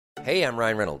Hey, I'm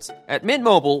Ryan Reynolds. At Mint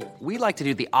Mobile, we like to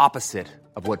do the opposite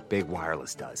of what Big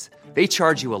Wireless does. They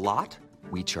charge you a lot,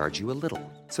 we charge you a little.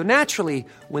 So naturally,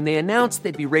 when they announced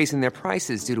they'd be raising their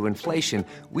prices due to inflation,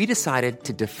 we decided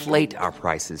to deflate our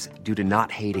prices due to not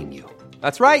hating you.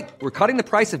 That's right. We're cutting the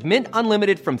price of Mint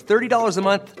Unlimited from $30 a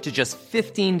month to just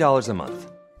 $15 a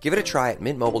month. Give it a try at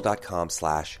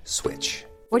mintmobile.com/switch.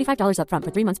 $45 up front for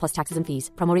 3 months plus taxes and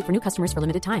fees. Promo rate for new customers for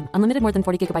limited time. Unlimited more than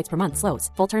 40 gigabytes per month. Slows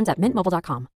full terms at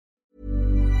mintmobile.com.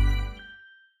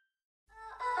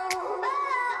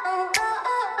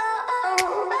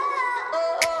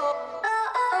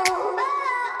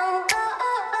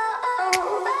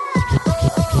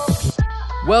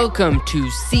 Welcome to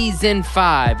Season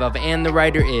 5 of And the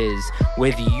Writer Is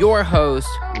with your host,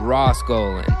 Ross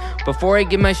Golan. Before I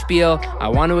give my spiel, I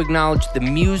want to acknowledge the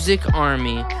music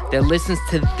army that listens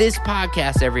to this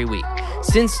podcast every week.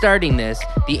 Since starting this,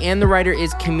 the And the Writer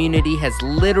Is community has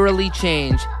literally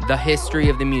changed the history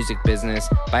of the music business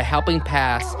by helping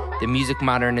pass the Music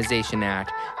Modernization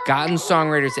Act, gotten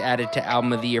songwriters added to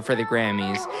Album of the Year for the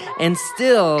Grammys, and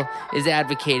still is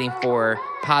advocating for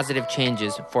positive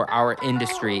changes for our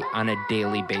industry on a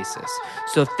daily basis.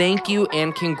 So thank you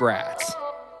and congrats.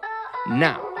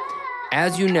 Now,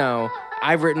 as you know,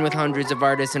 I've written with hundreds of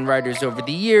artists and writers over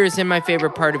the years, and my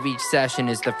favorite part of each session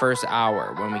is the first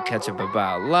hour when we catch up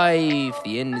about life,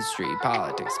 the industry,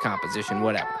 politics, composition,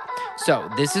 whatever. So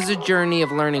this is a journey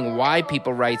of learning why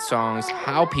people write songs,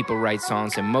 how people write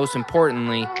songs, and most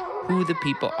importantly, who the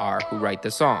people are who write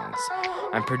the songs.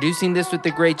 I'm producing this with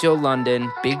the great Joe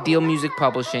London, Big Deal Music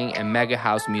Publishing, and Mega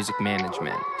House Music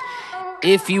Management.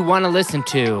 If you want to listen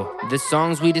to the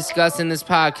songs we discuss in this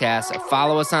podcast,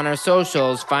 follow us on our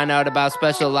socials, find out about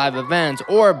special live events,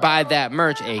 or buy that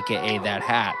merch, aka that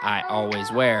hat I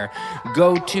always wear,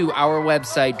 go to our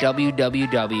website,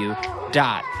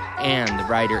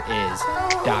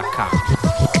 www.andthewriteris.com.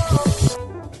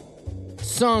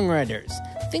 Songwriters,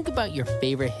 think about your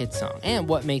favorite hit song and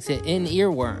what makes it an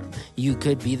earworm. You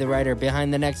could be the writer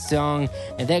behind the next song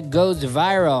that goes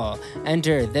viral.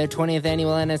 Enter the 20th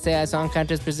annual NSAI Song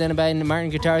Contest presented by Martin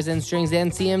Guitars and Strings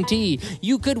and CMT.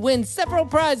 You could win several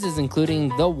prizes, including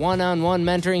the one-on-one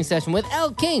mentoring session with Elle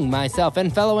King, myself,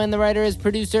 and fellow And the Writer Is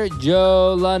producer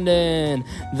Joe London.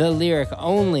 The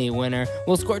lyric-only winner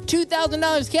will score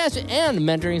 $2,000 cash and a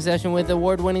mentoring session with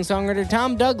award-winning songwriter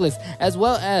Tom Douglas, as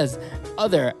well as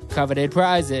other coveted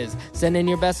prizes. Send in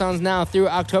your best songs now through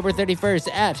October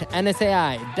 31st at nsai.cmt.com.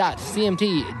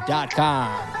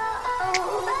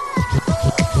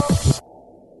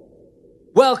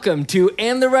 Welcome to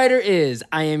And the Writer Is.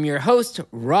 I am your host,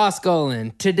 Ross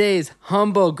Golan. Today's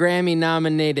humble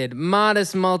Grammy-nominated,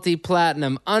 modest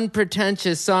multi-platinum,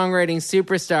 unpretentious songwriting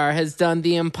superstar has done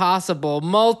the impossible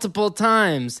multiple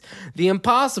times. The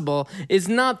impossible is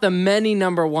not the many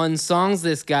number one songs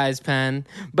this guy's penned,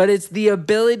 but it's the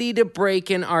ability to break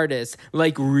an artist,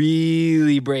 like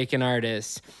really break an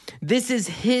artist. This is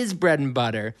his bread and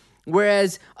butter.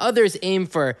 Whereas others aim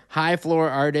for high-floor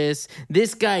artists,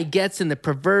 this guy gets in the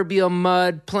proverbial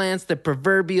mud, plants the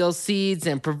proverbial seeds,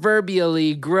 and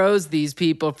proverbially grows these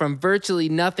people from virtually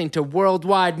nothing to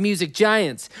worldwide music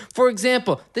giants. For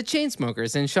example, the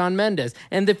Chainsmokers and Shawn Mendes,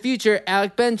 and the future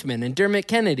Alec Benjamin and Dermot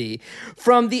Kennedy.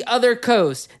 From the other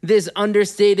coast, this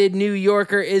understated New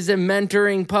Yorker is a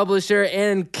mentoring publisher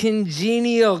and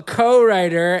congenial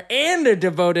co-writer and a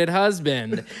devoted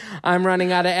husband. I'm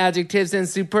running out of adjectives and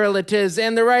superlatives,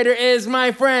 and the writer is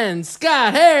my friend,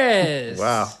 Scott Harris.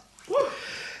 Wow.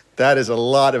 That is a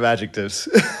lot of adjectives.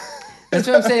 That's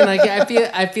what I'm saying. Like, I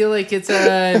feel like it's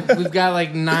we've got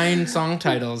like 9 song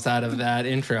titles out of that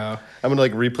intro. I'm gonna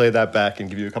like replay that back and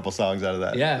give you a couple songs out of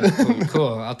that. Yeah,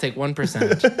 cool. I'll take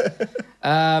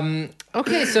 1%.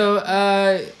 Okay, so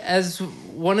as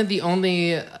one of the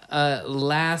only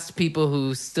last people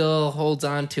who still holds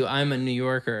on to I'm a New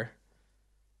Yorker,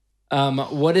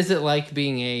 what is it like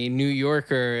being a New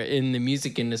Yorker in the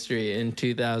music industry in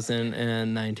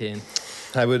 2019?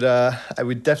 I would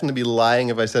definitely be lying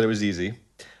if I said it was easy.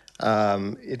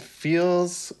 It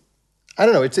feels, I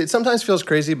don't know. It sometimes feels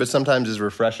crazy, but sometimes is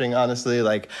refreshing. Honestly,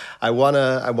 like I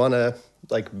wanna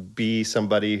like be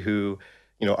somebody who,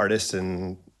 you know, artists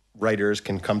and writers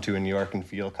can come to in New York and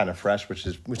feel kind of fresh,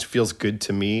 which feels good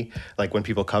to me. Like when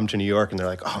people come to New York and they're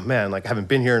like, oh man, like I haven't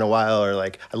been here in a while, or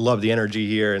like I love the energy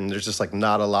here, and there's just like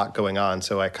not a lot going on.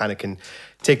 So I kind of can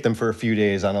take them for a few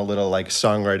days on a little like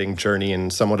songwriting journey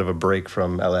and somewhat of a break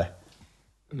from LA.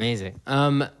 Amazing.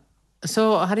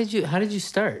 So how did you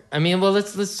start? I mean, well,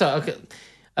 let's talk. Okay.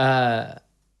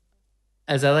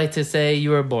 As I like to say, you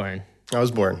were born. I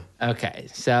was born. Okay,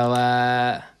 so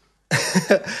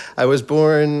I was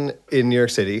born in New York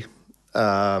City.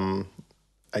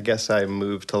 I guess I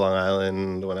moved to Long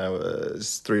Island when I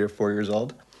was 3 or 4 years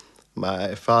old.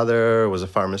 My father was a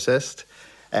pharmacist,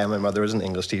 and my mother was an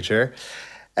English teacher.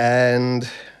 And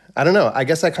I don't know, I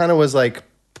guess I kind of was like,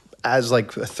 as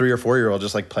like a 3 or 4 year old,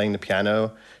 just like playing the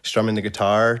piano, strumming the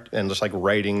guitar, and just like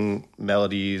writing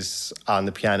melodies on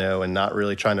the piano and not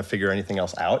really trying to figure anything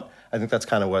else out. I think that's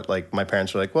kind of what like my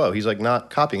parents were like, whoa, he's like not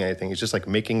copying anything. He's just like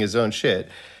making his own shit.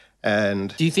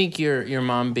 And do you think your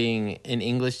mom being an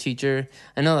English teacher?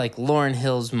 I know like Lauryn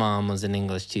Hill's mom was an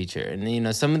English teacher, and you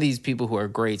know some of these people who are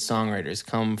great songwriters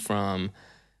come from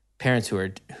parents who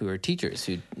are teachers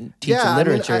who teach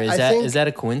literature. I mean, is that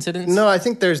a coincidence? No, I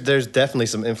think there's definitely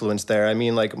some influence there. I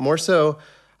mean, like more so,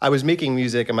 I was making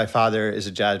music, and my father is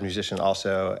a jazz musician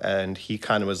also, and he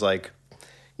kind of was like,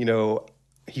 you know,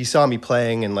 he saw me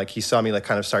playing, and like he saw me like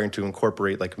kind of starting to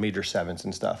incorporate like major sevenths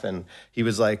and stuff, and he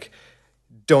was like,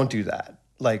 don't do that.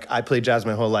 Like, I played jazz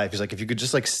my whole life. He's like, if you could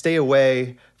just like stay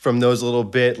away from those a little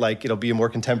bit, like it'll be a more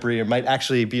contemporary, it might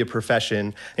actually be a profession.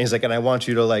 And he's like, and I want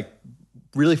you to like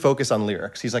really focus on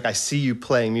lyrics. He's like, I see you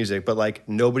playing music, but like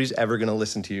nobody's ever gonna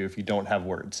listen to you if you don't have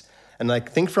words. And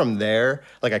like think from there,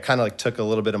 like I kind of like took a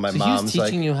little bit of my mom's. He was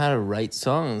teaching you how to write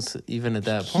songs even at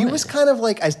that point. He was kind of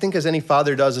like, I think as any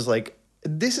father does, is like,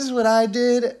 this is what I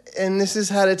did, and this is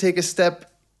how to take a step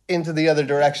into the other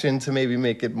direction to maybe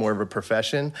make it more of a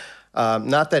profession.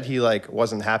 Not that he like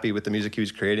wasn't happy with the music he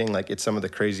was creating. Like it's some of the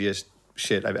craziest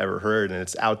shit I've ever heard, and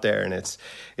it's out there, and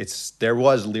it's there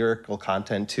was lyrical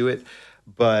content to it.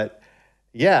 But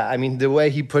yeah, I mean, the way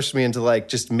he pushed me into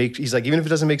like he's like, even if it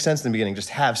doesn't make sense in the beginning, just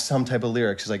have some type of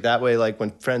lyrics. He's like, that way, like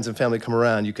when friends and family come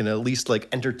around, you can at least like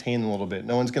entertain them a little bit.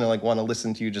 No one's gonna like want to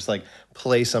listen to you just like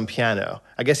play some piano.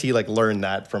 I guess he like learned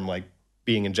that from like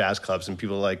being in jazz clubs and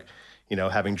people like, you know,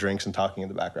 having drinks and talking in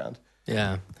the background.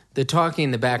 Yeah. The talking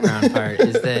in the background part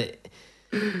is that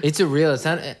it's a real, it's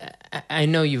not, I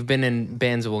know you've been in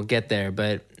bands and we'll get there,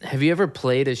 but have you ever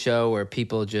played a show where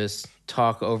people just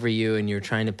talk over you and you're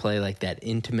trying to play like that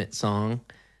intimate song?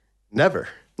 Never.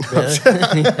 Really?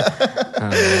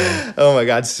 Oh my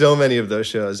God, so many of those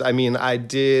shows. I mean, I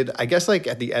guess like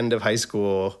at the end of high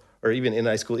school, or even in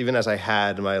high school, even as I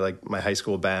had my high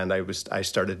school band, I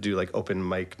started to do like open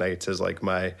mic nights as like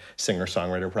my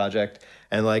singer-songwriter project.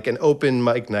 And like an open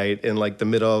mic night in like the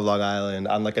middle of Long Island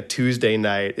on like a Tuesday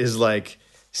night is like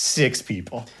 6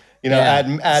 people. You know,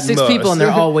 at 6 most. people, and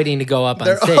they're all waiting to go up on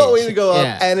stage. They're all waiting to go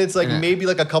up, and it's like maybe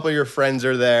like a couple of your friends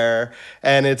are there,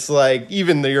 and it's like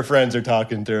even your friends are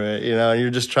talking through it, you know, and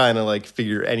you're just trying to like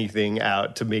figure anything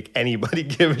out to make anybody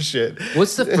give a shit.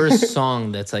 What's the first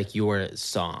song that's like your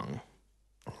song?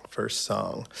 First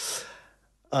song.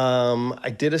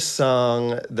 I did a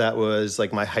song that was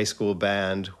like my high school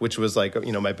band, which was like,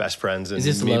 you know, my best friends. And is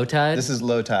this Low Tide? This is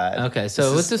Low Tide. Okay,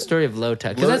 so what's the story of Low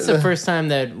Tide? Because that's the first time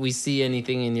that we see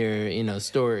anything in your, you know,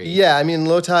 story. Yeah, I mean,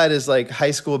 Low Tide is like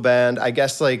high school band. I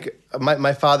guess like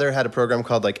my father had a program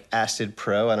called like Acid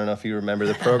Pro. I don't know if you remember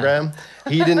the program.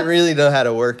 He didn't really know how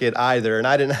to work it either, and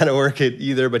I didn't know how to work it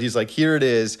either, but he's like, here it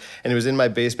is. And it was in my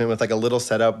basement with like a little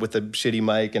setup with a shitty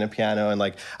mic and a piano, and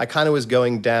like I kind of was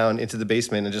going down into the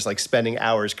basement and just like spending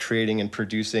hours creating and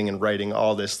producing and writing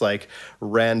all this like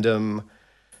random,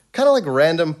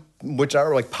 which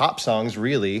are like pop songs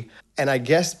really. And I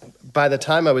guess by the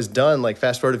time I was done, like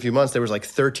fast forward a few months, there was like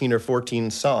 13 or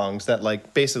 14 songs that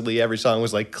like basically every song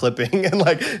was like clipping and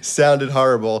like sounded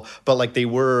horrible, but like they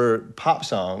were pop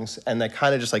songs, and that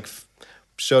kind of just like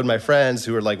showed my friends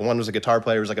who were like, one was a guitar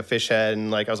player, was like a fish head, and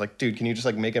like I was like, dude, can you just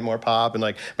like make it more pop? And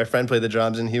like my friend played the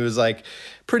drums, and he was like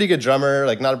pretty good drummer,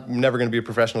 like never gonna be a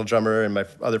professional drummer, and my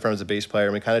other friend was a bass player,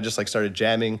 and we kind of just like started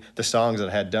jamming the songs that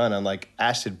I had done on like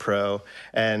Acid Pro,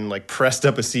 and like pressed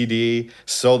up a CD,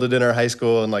 sold it in our high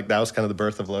school, and like that was kind of the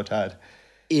birth of Low Tide.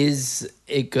 Is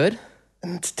it good?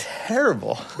 It's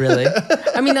terrible. Really?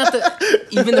 I mean, not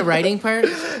even the writing part?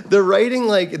 The writing,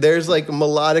 like, there's, like,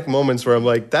 melodic moments where I'm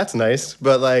like, that's nice.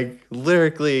 But, like,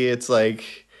 lyrically, it's,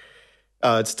 like,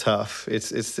 oh, it's tough.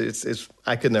 It's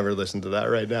I could never listen to that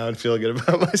right now and feel good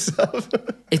about myself.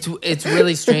 It's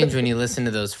really strange when you listen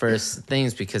to those first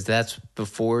things, because that's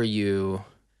before you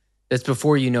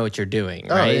know what you're doing,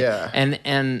 right? Oh, yeah.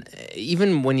 And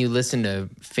even when you listen to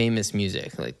famous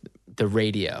music, like the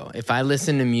radio, if I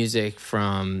listen to music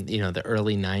from, you know, the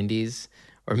early 90s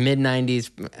or mid 90s,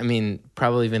 I mean,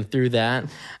 probably even through that,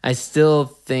 I still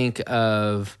think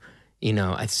of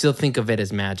it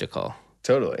as magical.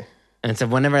 Totally. And so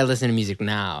whenever I listen to music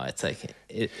now, it's like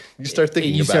you start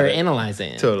thinking you about start it.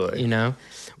 analyzing it. Totally. You know?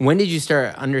 When did you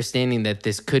start understanding that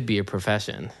this could be a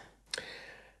profession?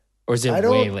 Or is it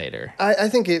way later? I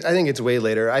think it's way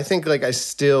later. I think like I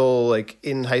still like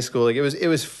in high school, like it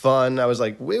was fun. I was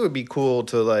like, it would be cool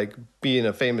to like be in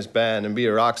a famous band and be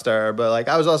a rock star. But like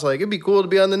I was also like, it'd be cool to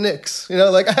be on the Knicks. You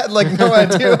know, like I had like no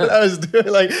idea what I was doing.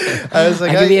 Like I was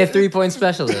like, I could be a 3-point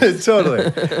specialist. Totally.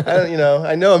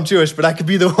 I know I'm Jewish, but I could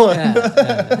be the one.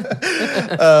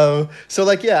 So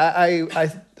like, yeah,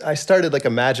 I started like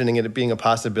imagining it being a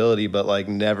possibility, but like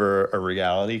never a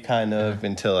reality kind of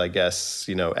until I guess,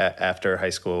 after high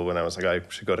school when I was like, I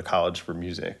should go to college for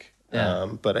music. Yeah.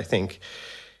 But I think.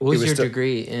 What was your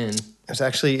degree in? It was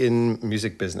actually in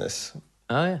music business.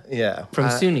 Oh, yeah. Yeah. From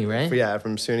SUNY, right? Yeah,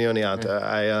 from SUNY Oneonta.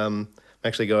 I'm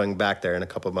actually going back there in a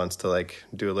couple of months to like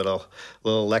do a little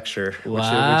lecture, which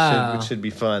should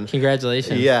be fun.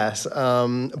 Congratulations. Yes.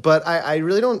 But I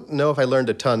really don't know if I learned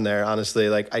a ton there, honestly.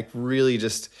 Like I really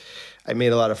I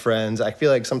made a lot of friends. I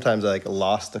feel like sometimes I like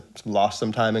lost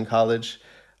some time in college.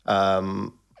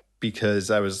 Because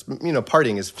I was,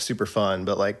 partying is super fun,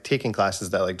 but like taking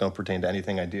classes that like don't pertain to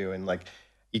anything I do. And like,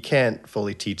 you can't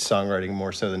fully teach songwriting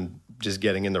more so than just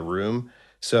getting in the room.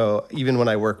 So even when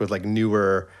I work with like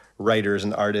newer writers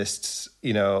and artists,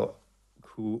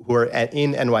 who are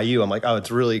in NYU, I'm like, oh,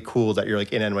 it's really cool that you're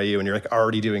like in NYU and you're like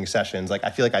already doing sessions. Like, I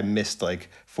feel like I missed like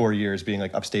 4 years being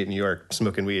like upstate New York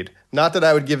smoking weed. Not that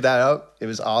I would give that up. It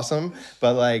was awesome.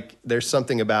 But like, there's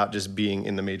something about just being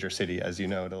in the major city, as you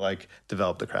know, to like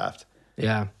develop the craft.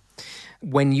 Yeah.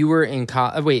 When you were in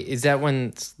college, wait, is that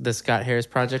when the Scott Harris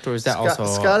Project, or is that also?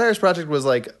 Scott Harris Project was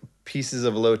like pieces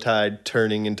of Low Tide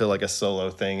turning into like a solo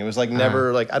thing. It was like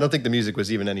never like, I don't think the music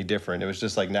was even any different. It was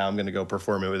just like, now I'm going to go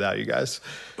perform it without you guys.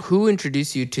 Who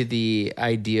introduced you to the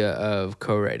idea of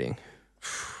co-writing?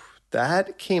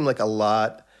 That came like a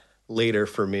lot later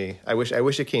for me. I wish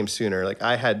it came sooner. Like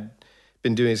I had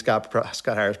been doing Scott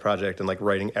Harris Project and like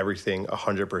writing everything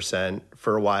 100%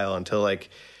 for a while until like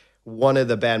one of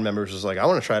the band members was like, I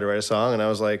want to try to write a song. And I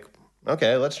was like,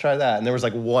 okay, let's try that. And there was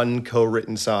like one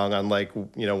co-written song on like,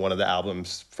 one of the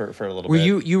albums for a little bit.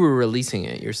 You were releasing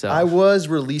it yourself? I was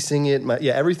releasing it.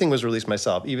 Everything was released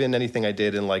myself. Even anything I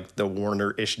did in like the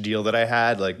Warner-ish deal that I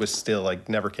had, like was still like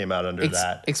never came out under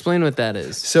that. Explain what that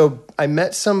is. So I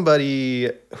met somebody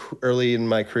early in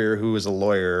my career who was a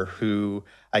lawyer who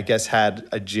I guess had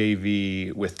a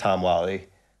JV with Tom Whalley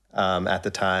at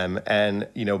the time. And,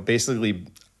 basically,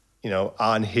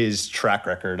 on his track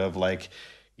record of like,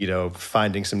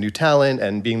 finding some new talent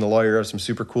and being the lawyer of some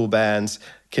super cool bands,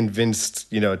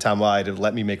 convinced, Tom Whalley to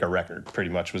let me make a record,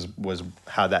 pretty much was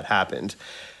how that happened.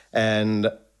 And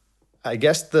I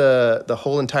guess the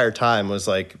whole entire time was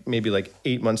like maybe like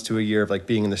 8 months to a year of like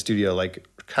being in the studio, like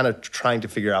kind of trying to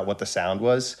figure out what the sound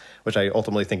was, which I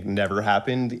ultimately think never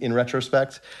happened in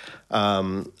retrospect.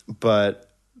 But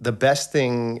the best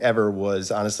thing ever was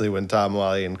honestly when Tom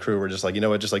Whalley and crew were just like,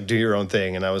 just like do your own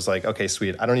thing. And I was like, okay,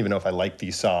 sweet. I don't even know if I like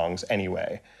these songs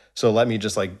anyway. So let me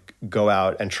just like go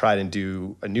out and try and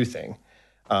do a new thing.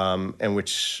 And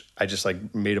which I just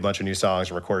like made a bunch of new songs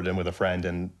and recorded them with a friend.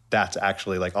 And that's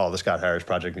actually like all the Scott Harris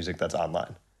Project music that's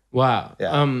online. Wow.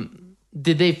 Yeah.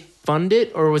 Did they fund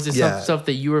it, or was it some stuff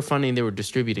that you were funding they were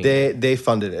distributing? They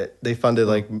funded it. They funded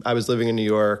like, I was living in New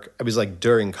York. I was like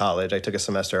during college. I took a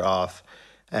semester off.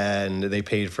 And they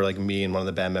paid for like me and one of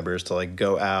the band members to like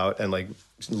go out and like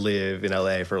live in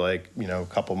LA for like, a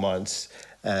couple months.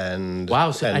 And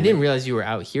wow, so I didn't realize you were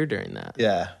out here during that.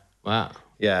 Yeah. Wow.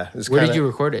 Yeah. Where did you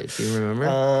record it? Do you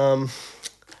remember?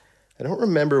 I don't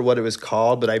remember what it was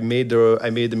called, but I made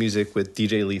the music with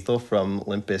DJ Lethal from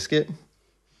Limp Bizkit.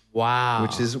 Wow.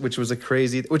 Which was a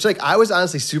crazy, which like I was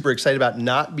honestly super excited about,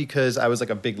 not because I was like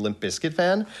a big Limp Bizkit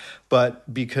fan,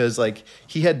 but because like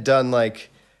he had done like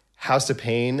House of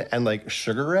Pain and like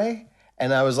Sugar Ray.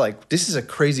 And I was like, this is a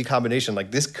crazy combination. Like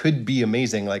this could be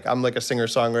amazing. Like I'm like a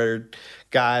singer-songwriter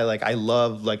guy. Like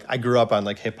I grew up on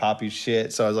like hip hoppy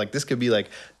shit. So I was like, this could be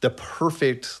like the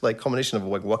perfect like culmination of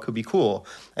like what could be cool.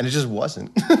 And it just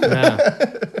wasn't. Yeah.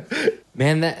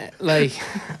 Man, that like,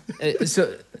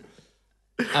 so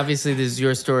obviously this is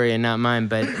your story and not mine,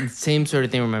 but same sort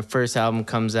of thing where my first album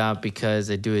comes out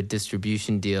because I do a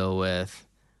distribution deal with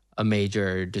a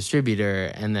major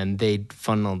distributor, and then they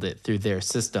funneled it through their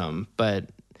system. But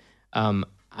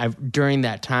during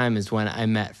that time is when I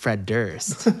met Fred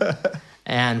Durst.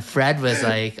 And Fred was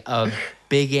like a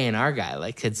big A&R guy,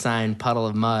 like had signed Puddle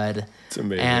of Mud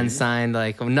and signed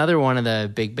like another one of the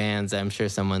big bands that I'm sure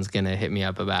someone's going to hit me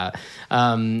up about.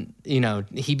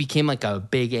 He became like a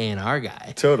big A&R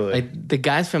guy. Totally. Like the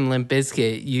guys from Limp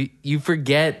Bizkit, you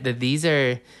forget that these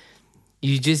are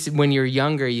You just, when you're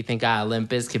younger, you think, Limp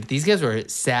Bizkit. But these guys were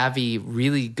savvy,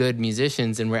 really good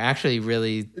musicians and were actually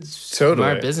really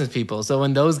smart business people. So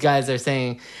when those guys are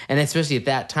saying, and especially at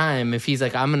that time, if he's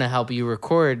like, I'm going to help you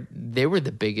record, they were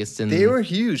the biggest. They were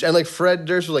huge. And like Fred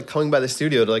Durst was like coming by the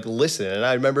studio to like listen. And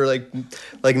I remember I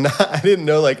didn't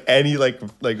know like any like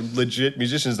legit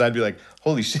musicians. And I'd be like,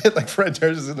 holy shit, like Fred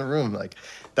Durst is in the room. Like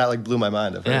that like blew my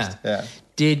mind at first. Yeah.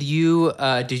 Did you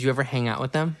ever hang out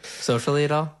with them socially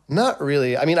at all? Not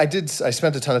really. I mean, I did. I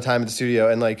spent a ton of time at the studio,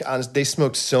 and like, honestly, they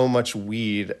smoked so much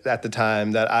weed at the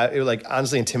time that it like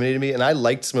honestly intimidated me. And I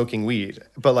liked smoking weed,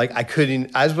 but like I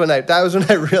couldn't. That was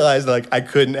when I realized like I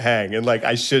couldn't hang, and like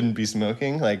I shouldn't be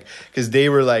smoking, like because they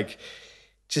were like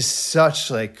just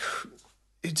such like.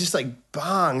 It's just like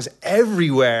bongs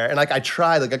everywhere. And like I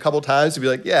tried like a couple times to be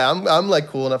like, yeah, I'm like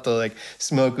cool enough to like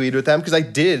smoke weed with them. Cause I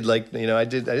did like, you know, I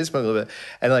did smoke a little bit.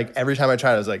 And like every time I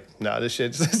tried, I was like, no, this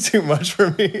shit's too much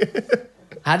for me.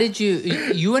 How did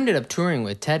you ended up touring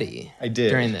with Teddy? I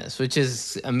did. During this, which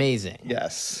is amazing.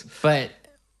 Yes. But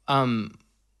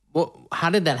how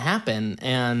did that happen?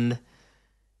 And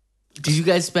did you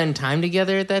guys spend time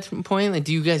together at that point? Like,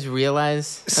 do you guys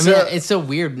realize? I mean, it's so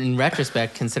weird in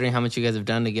retrospect, considering how much you guys have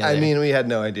done together. I mean, we had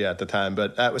no idea at the time,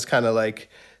 but that was kind of like,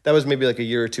 that was maybe like a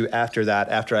year or two after that,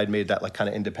 after I'd made that like kind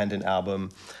of independent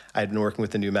album. I'd been working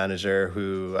with a new manager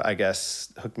who I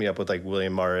guess hooked me up with like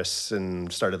William Morris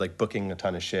and started like booking a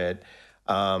ton of shit.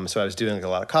 So I was doing like a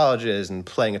lot of colleges and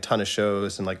playing a ton of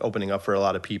shows and like opening up for a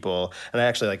lot of people. And I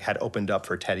actually like had opened up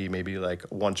for Teddy maybe like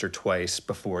once or twice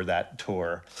before that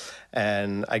tour.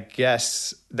 And I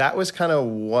guess that was kind of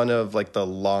one of like the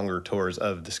longer tours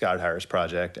of the Scott Harris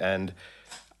project. And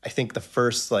I think the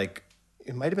first like,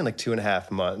 it might've been like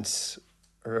 2.5 months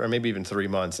or maybe even 3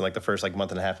 months. And like the first like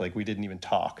month and a half, like we didn't even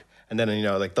talk. And then, you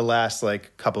know, like the last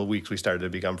like couple of weeks we started to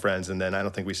become friends. And then I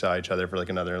don't think we saw each other for like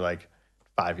another like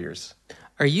 5 years.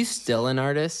 Are you still an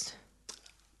artist?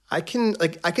 I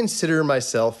consider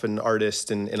myself an artist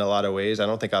in a lot of ways. I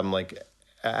don't think I'm like,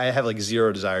 I have like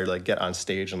zero desire to like get on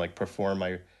stage and like perform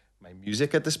my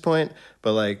music at this point.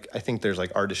 But like, I think there's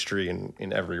like artistry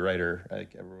in every writer.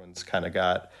 Like everyone's kind of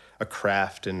got a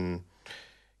craft, and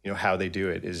you know, how they do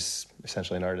it is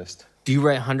essentially an artist. Do you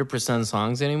write 100%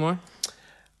 songs anymore?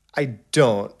 I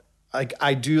don't. Like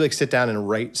I do like sit down and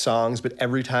write songs, but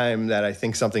every time that I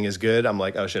think something is good, I'm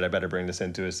like, oh shit, I better bring this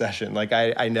into a session. Like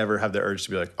I never have the urge to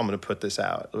be like, I'm gonna put this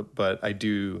out, but I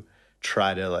do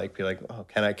try to like be like, oh,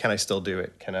 can I still do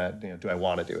it? Do I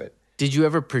want to do it? Did you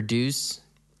ever produce?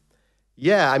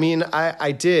 Yeah, I mean,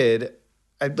 I did.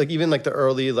 I like even like the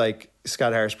early like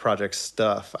Scott Harris project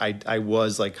stuff. I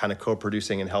was like kind of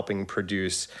co-producing and helping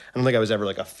produce. I don't think I was ever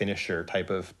like a finisher type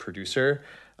of producer.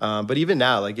 But even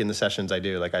now, like in the sessions I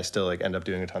do, like I still like end up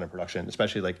doing a ton of production,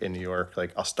 especially like in New York.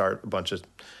 Like I'll start a bunch of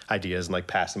ideas and like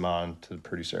pass them on to the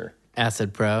producer.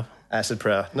 Acid Pro.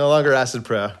 No longer Acid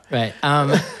Pro. Right.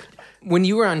 When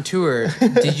you were on tour,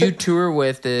 did you tour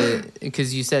with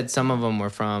because you said some of them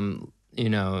were from, you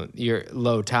know, your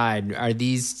Low Tide. Are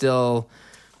these still,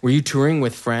 were you touring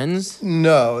with friends?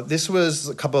 No, this was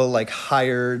a couple of like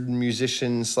hired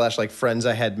musicians / like friends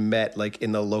I had met like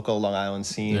in the local Long Island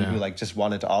scene who like just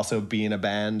wanted to also be in a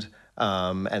band.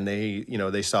 And they, you know,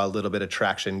 they saw a little bit of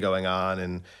traction going on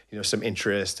and, you know, some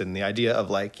interest, and the idea of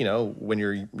like, you know, when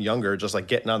you're younger, just like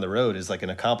getting on the road is like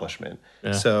an accomplishment.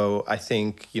 Yeah. So I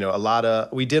think, you know,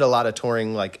 we did a lot of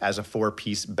touring like as a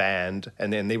 4-piece band,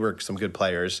 and then they were some good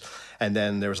players. And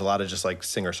then there was a lot of just like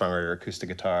singer-songwriter, acoustic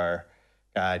guitar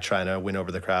guy trying to win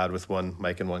over the crowd with one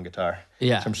mic and one guitar.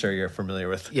 Yeah. Which I'm sure you're familiar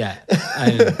with. Yeah.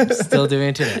 I'm still doing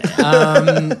it today.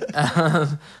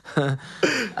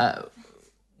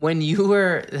 When you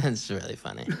were, that's really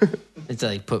funny. It's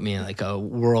like put me in like a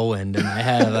whirlwind in my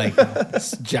head, like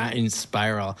this giant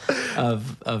spiral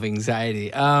of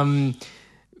anxiety. How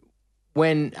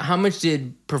much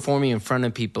did performing in front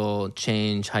of people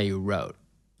change how you wrote?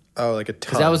 Oh, like a ton.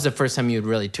 Because that was the first time you had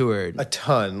really toured. A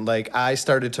ton. Like I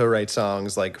started to write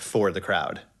songs like for the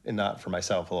crowd and not for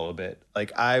myself a little bit.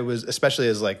 Like I was, especially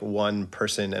as like one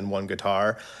person and one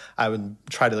guitar, I would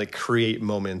try to like create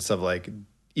moments of like,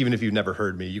 even if you've never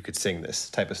heard me, you could sing this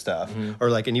type of stuff. Mm-hmm. Or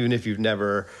like, and even if you've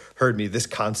never heard me, this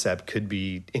concept could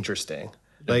be interesting.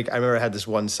 Yeah. Like I remember I had this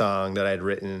one song that I had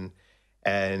written,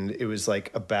 and it was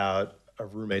like about a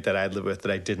roommate that I had lived with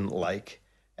that I didn't like.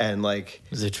 And like,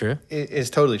 is it true? It's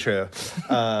totally true.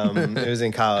 It was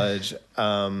in college.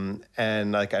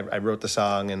 And like I wrote the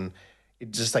song, and it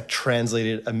just like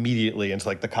translated immediately into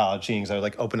like the college scenes. I would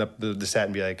like open up the set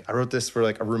and be like, I wrote this for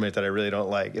like a roommate that I really don't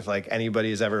like. If like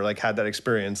anybody has ever like had that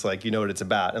experience, like, you know what it's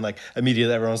about. And like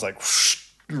immediately everyone was like, whoosh,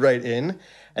 right in.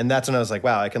 And that's when I was like,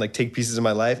 wow, I can like take pieces of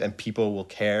my life and people will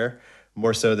care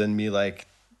more so than me like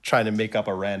trying to make up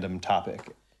a random topic.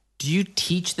 Do you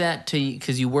teach that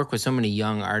because you work with so many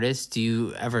young artists? Do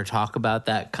you ever talk about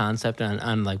that concept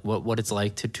on like what it's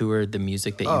like to tour the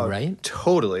music that you write?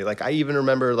 Totally. Like I even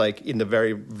remember like in the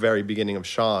very, very beginning of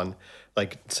Sean,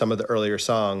 like some of the earlier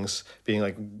songs being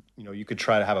like, you know, you could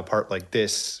try to have a part like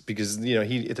this because, you know,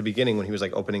 he at the beginning when he was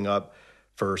like opening up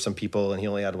for some people and he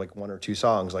only had like 1 or 2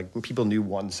 songs, like people knew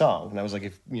one song. And I was like,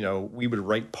 if, you know, we would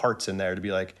write parts in there to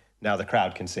be like, now the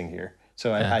crowd can sing here.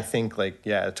 So I think like,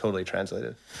 yeah, it totally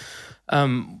translated.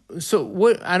 So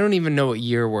what, I don't even know what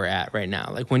year we're at right now.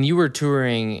 Like when you were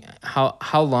touring,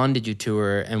 how long did you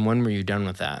tour and when were you done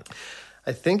with that?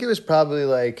 I think it was probably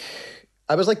like,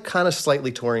 I was like kind of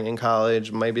slightly touring in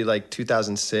college, maybe like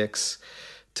 2006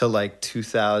 to like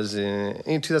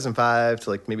 2005 to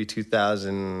like maybe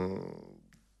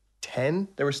 2010.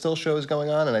 There were still shows going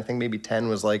on. And I think maybe 10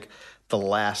 was like the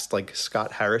last like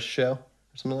Scott Harris show.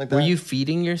 Something like that. Were you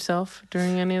feeding yourself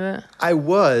during any of that? I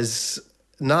was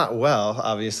not well,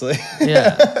 obviously.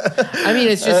 Yeah. I mean,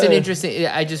 it's just an interesting,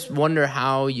 I just wonder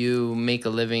how you make a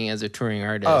living as a touring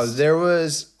artist. Oh, there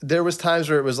was times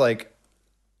where it was like,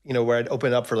 you know, where I'd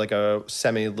open up for like a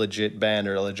semi-legit band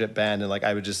or a legit band and like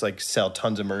I would just like sell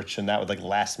tons of merch and that would like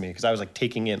last me because I was like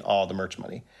taking in all the merch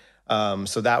money.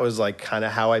 So that was like kind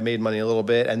of how I made money a little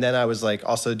bit. And then I was like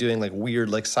also doing like weird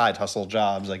like side hustle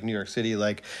jobs like New York City,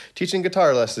 like teaching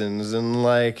guitar lessons and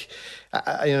like,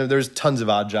 you know, there's tons of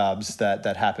odd jobs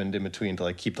that happened in between to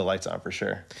like keep the lights on for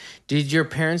sure. Did your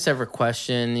parents ever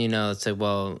question, you know, say,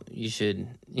 well, you should,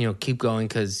 you know, keep going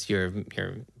because you're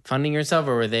funding yourself,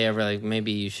 or were they ever like,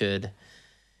 maybe you should?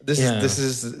 This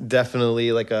is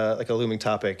definitely like a looming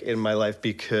topic in my life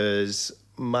because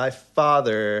my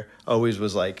father always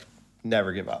was like,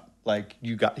 never give up. Like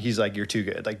he's like, you're too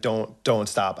good. Like, don't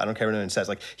stop. I don't care what anyone says.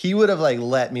 Like he would have like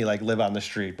let me like live on the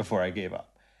street before I gave up.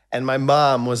 And my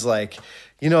mom was like,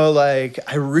 you know, like,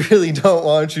 I really don't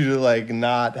want you to like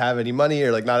not have any money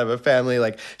or like not have a family.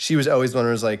 Like she was always one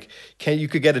who was like, you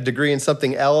could get a degree in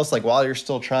something else like while you're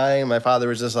still trying. My father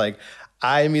was just like,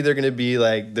 I'm either going to be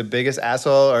like the biggest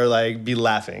asshole or like be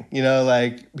laughing, you know,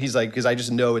 like he's like, because I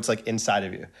just know it's like inside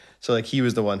of you. So like he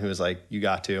was the one who was like, you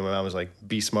got to. And my mom was like,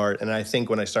 be smart. And I think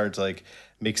when I started to like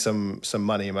make some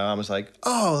money, my mom was like,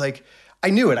 oh, like I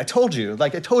knew it. I told you.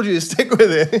 Like I told you to stick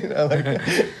with it. You know, like,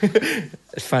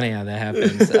 it's funny how that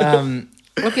happens.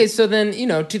 Okay, so then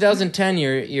 2010.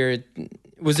 You're.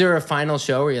 Was there a final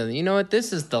show where you're like, you know what?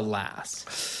 This is the last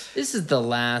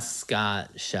Scott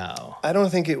show. I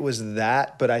don't think it was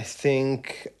that, but I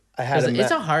think I had. It's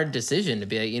a hard decision to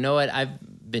be like, you know what? I've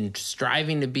been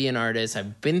striving to be an artist.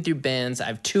 I've been through bands.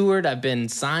 I've toured. I've been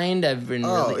signed. I've been.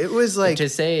 It was like to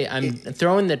say I'm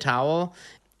throwing the towel.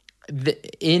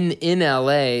 In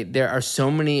LA, there are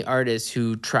so many artists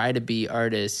who try to be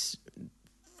artists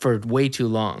for way too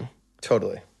long.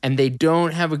 Totally. And they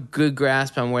don't have a good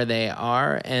grasp on where they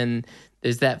are. And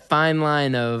there's that fine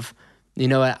line of, you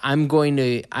know what, I'm going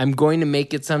to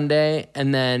make it someday.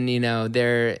 And then, you know,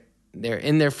 they're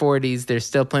in their 40s. They're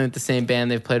still playing with the same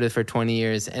band they've played with for 20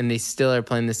 years. And they still are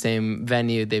playing the same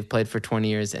venue they've played for 20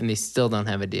 years. And they still don't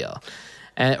have a deal.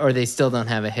 Or they still don't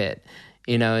have a hit.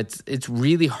 You know, it's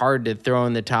really hard to throw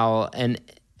in the towel and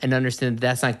understand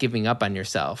that's not giving up on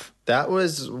yourself. That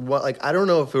was what, like, I don't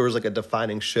know if it was like a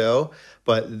defining show,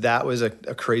 but that was a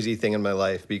crazy thing in my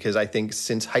life because I think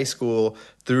since high school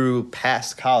through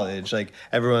past college, like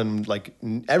everyone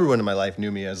in my life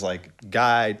knew me as like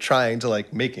guy trying to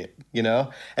like make it, you know?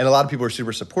 And a lot of people were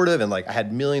super supportive and like I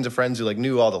had millions of friends who like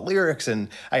knew all the lyrics and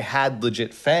I had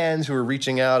legit fans who were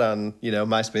reaching out on, you know,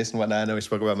 MySpace and whatnot. I know we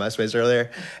spoke about MySpace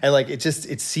earlier. And like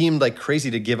it seemed like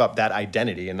crazy to give up that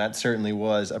identity. And that certainly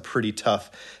was a pretty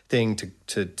tough thing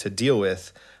to deal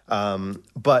with.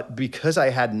 But because I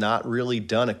had not really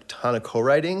done a ton of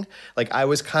co-writing, like I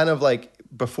was kind of like,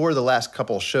 before the last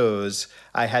couple shows,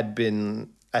 I had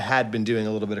been doing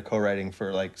a little bit of co-writing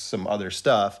for like some other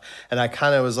stuff. And I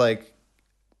kind of was like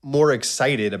more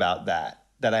excited about that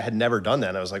I had never done that.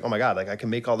 And I was like, oh my God, like I can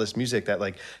make all this music that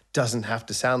like doesn't have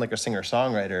to sound like a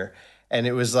singer-songwriter. And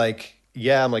it was like,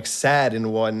 yeah, I'm like sad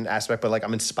in one aspect, but like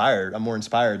I'm inspired. I'm more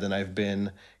inspired than I've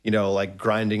been, you know, like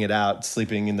grinding it out,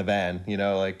 sleeping in the van, you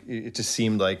know, like it just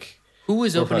seemed like. Who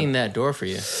was opening that door for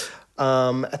you?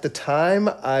 At the time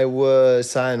I was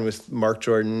signed with Mark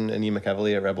Jordan and Ian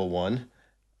McEvely at Rebel One.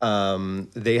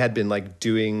 They had been like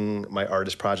doing my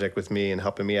artist project with me and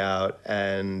helping me out.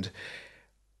 And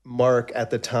Mark at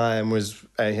the time was,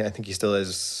 I think he still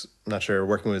is, I'm not sure,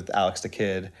 working with Alex the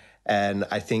Kid. And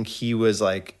I think he was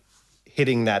like,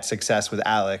 hitting that success with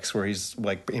Alex, where he's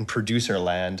like in producer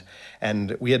land,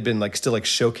 and we had been like still like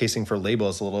showcasing for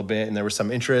labels a little bit, and there was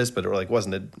some interest, but it like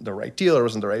wasn't the right deal or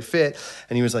wasn't the right fit.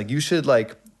 And he was like, you should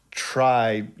like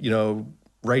try,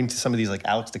 writing to some of these like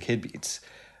Alex the Kid beats,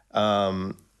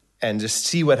 and just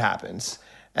see what happens.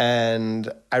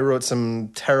 And I wrote some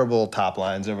terrible top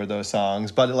lines over those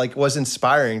songs, but it like was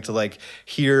inspiring to like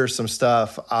hear some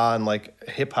stuff on like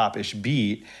hip hop-ish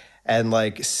beat and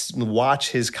like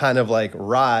watch his kind of like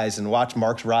rise and watch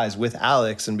Mark's rise with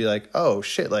Alex and be like, oh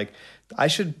shit, like I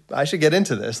should get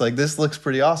into this. Like this looks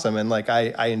pretty awesome, and like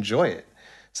I enjoy it.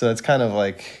 So that's kind of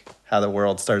like how the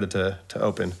world started to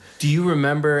open. Do you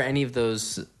remember any of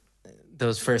those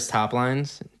first top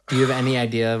lines? Do you have any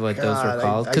idea of what those were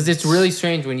called? Because it's really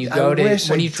strange when you go to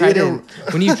when you try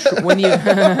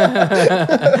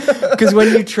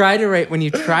to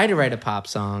write a pop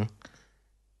song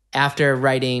after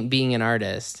being an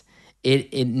artist,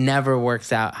 it never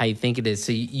works out how you think it is.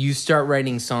 So you start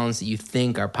writing songs that you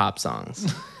think are pop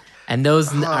songs. And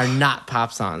those are not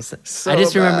pop songs. So I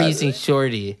just remember bad. using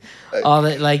Shorty, all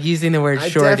that, like using the word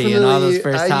Shorty and all those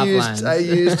first top lines. I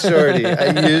used Shorty.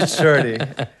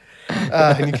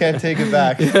 And you can't take it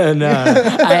back.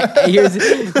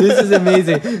 This is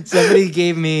amazing. Somebody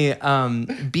gave me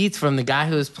beats from the guy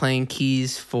who was playing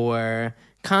keys for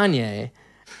Kanye,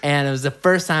 and it was the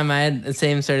first time I had the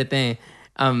same sort of thing.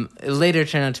 It later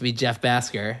turned out to be Jeff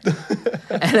Basker,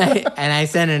 and I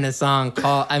sent in a song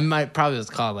called probably was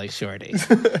called like Shorty.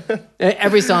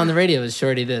 Every song on the radio was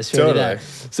Shorty this, Shorty that.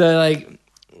 So like,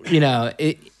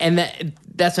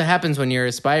 that's what happens when you're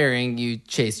aspiring. You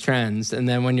chase trends, and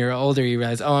then when you're older, you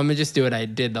realize, oh, I'm gonna just do what I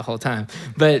did the whole time.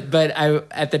 But I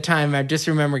at the time, I just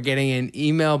remember getting an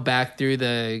email back through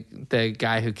the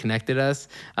guy who connected us,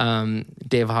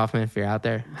 Dave Hoffman, if you're out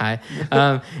there, hi.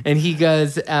 And he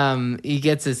goes, he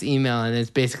gets this email, and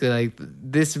it's basically like,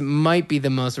 this might be the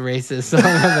most racist song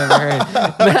I've ever heard.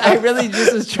 But I really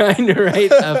just was trying to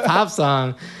write a pop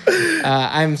song.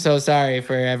 I'm so sorry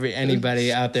for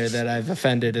anybody out there that I've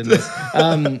offended in this.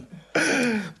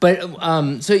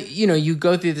 So you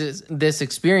go through this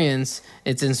experience,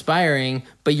 it's inspiring,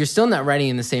 but you're still not writing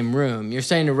in the same room. You're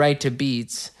starting to write to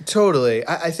beats. Totally.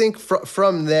 I think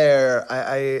from there,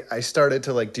 I started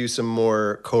to like do some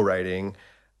more co-writing,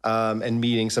 and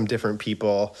meeting some different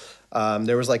people.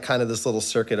 There was like kind of this little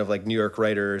circuit of like New York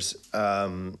writers,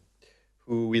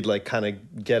 who we'd like kind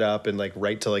of get up and like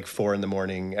write till like 4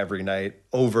 a.m. every night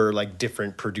over like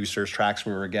different producers' tracks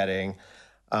we were getting.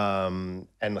 And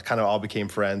kind of all became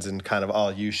friends and kind of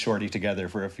all used Shorty together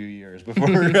for a few years before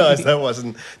we realized that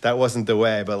wasn't the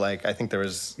way. But like, I think there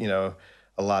was,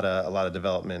 a lot of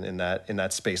development in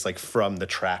that space, like from the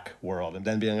track world, and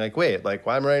then being like, wait, like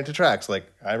why am I writing to tracks?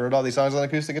 Like I wrote all these songs on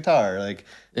acoustic guitar. Like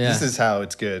This is how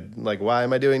it's good. Like, why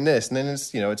am I doing this? And then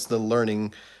it's, it's the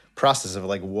learning process of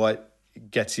like what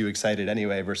gets you excited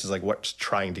anyway versus like what's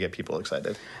trying to get people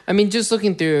excited. I mean, just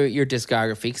looking through your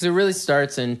discography, because it really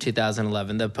starts in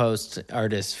 2011, the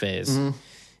post-artist phase.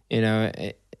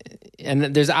 Mm-hmm.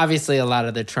 And there's obviously a lot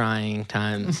of the trying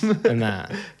times in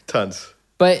that. Tons.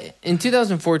 But in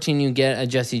 2014, you get a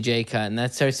Jessie J cut, and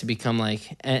that starts to become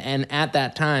like, and at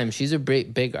that time, she's a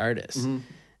big artist. Mm-hmm.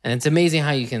 And it's amazing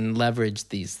how you can leverage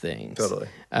these things. Totally.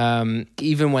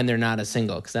 Even when they're not a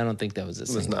single, because I don't think that was a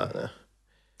single. It was not,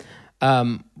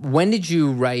 no. When did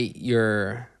you write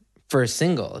your first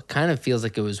single? It kind of feels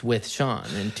like it was with Sean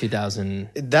in 2000.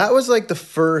 That was like the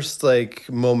first like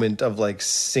moment of like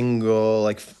single,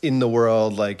 like in the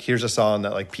world, like here's a song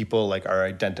that like people like are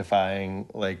identifying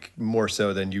like more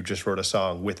so than you just wrote a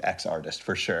song with X artist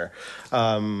for sure.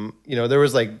 There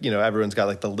was like, everyone's got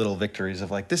like the little victories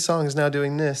of like, this song is now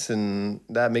doing this and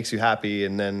that makes you happy.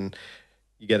 And then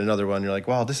you get another one, you're like,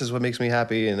 wow, this is what makes me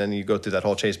happy. And then you go through that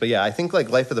whole chase. But yeah, I think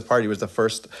like Life of the Party was the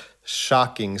first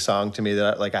shocking song to me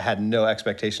that like I had no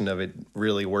expectation of it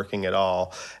really working at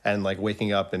all. And like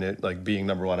waking up and it like being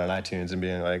number 1 on iTunes and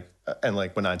being like, and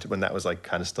like when that was like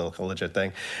kind of still a legit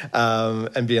thing,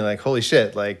 and being like, holy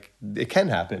shit, like it can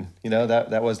happen.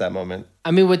 That was that moment. I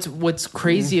mean, what's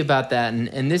crazy about that,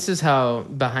 and this is how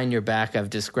behind your back I've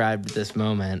described this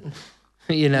moment.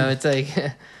 It's like,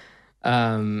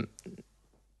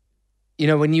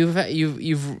 when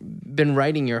you've been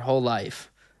writing your whole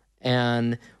life,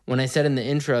 and when I said in the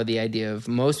intro the idea of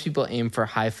most people aim for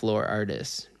high floor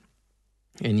artists,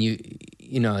 and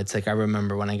it's like I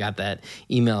remember when I got that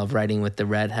email of writing with the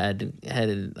redhead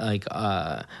like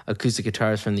acoustic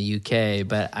guitars from the UK,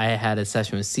 but I had a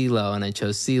session with CeeLo and I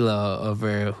chose CeeLo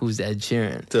over Who's Ed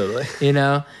Sheeran. Totally.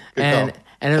 And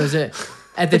it was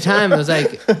at the time, it was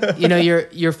like,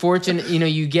 you're fortunate,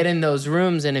 you get in those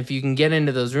rooms, and if you can get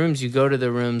into those rooms, you go to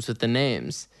the rooms with the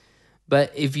names.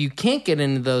 But if you can't get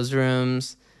into those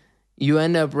rooms, you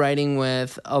end up writing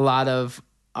with a lot of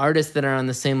artists that are on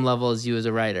the same level as you as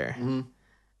a writer. Mm-hmm.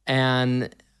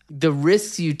 And the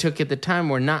risks you took at the time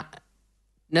were not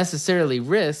necessarily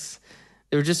risks.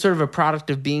 They were just sort of a product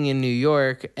of being in New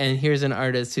York, and here's an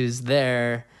artist who's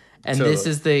there. And totally. This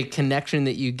is the connection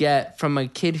that you get from a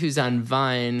kid who's on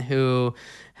Vine, who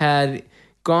had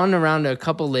gone around to a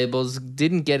couple labels,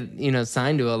 didn't get,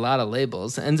 signed to a lot of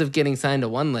labels, ends up getting signed to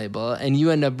one label, and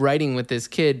you end up writing with this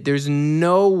kid. There's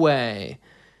no way,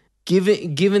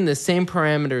 given the same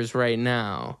parameters right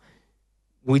now,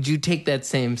 would you take that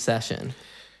same session?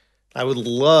 I would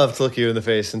love to look you in the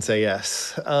face and say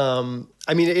yes.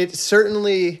 It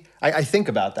certainly, I think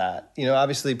about that.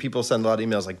 Obviously people send a lot of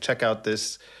emails like, check out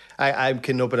this. I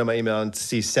can open up my email and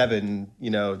see 7,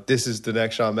 this is the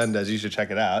next Shawn Mendes, you should check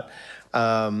it out.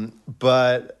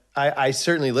 But I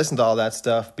certainly listen to all that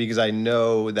stuff because I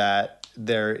know that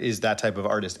there is that type of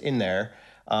artist in there.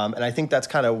 And I think that's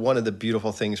kind of one of the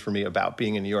beautiful things for me about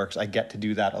being in New York is I get to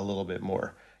do that a little bit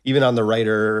more. Even on the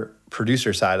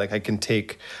writer-producer side, like I can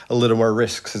take a little more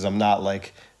risks because I'm not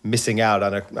like missing out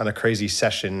on a crazy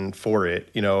session for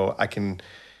it.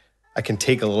 I can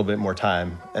take a little bit more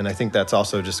time. And I think that's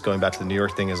also just going back to the New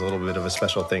York thing is a little bit of a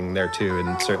special thing there too.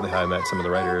 And certainly how I met some of the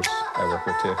writers I work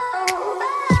with too.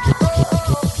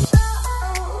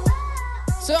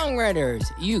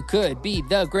 Songwriters, you could be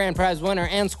the grand prize winner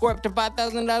and score up to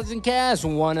 $5,000 in cash,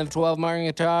 one of 12 Martin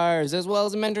guitars, as well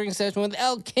as a mentoring session with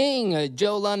Elle King,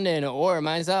 Joe London, or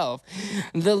myself.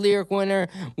 The lyric winner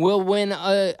will win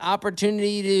an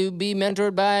opportunity to be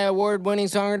mentored by award-winning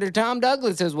songwriter Tom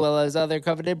Douglas, as well as other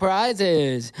coveted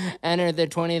prizes. Enter the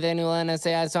 20th annual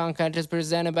NSAI Song Contest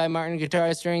presented by Martin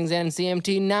Guitar Strings and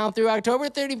CMT now through October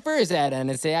 31st at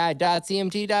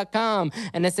nsai.cmt.com.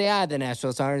 NSAI, the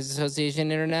National Songwriters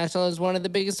Association International, is one of the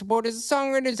biggest supporters of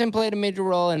songwriters and played a major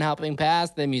role in helping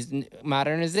pass the Music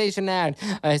Modernization Act,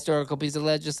 a historical piece of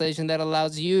legislation that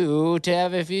allows you to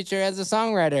have a future as a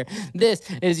songwriter. This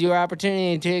is your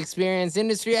opportunity to experience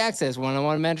industry access,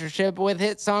 one-on-one mentorship with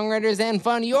hit songwriters, and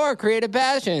fund your creative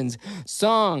passions.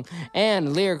 Song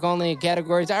and lyric-only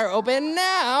categories are open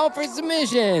now for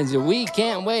submissions. We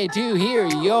can't wait to hear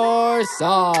your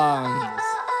songs.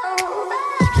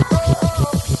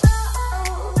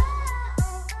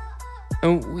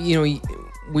 And,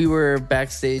 we were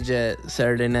backstage at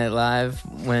Saturday Night Live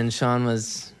when Shawn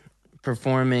was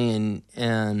performing,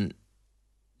 and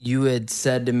you had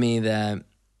said to me that,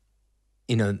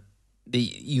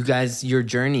 you guys, your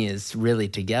journey is really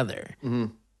together.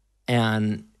 Mm-hmm.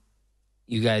 And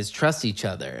you guys trust each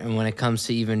other. And when it comes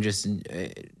to even just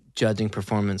judging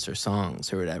performance or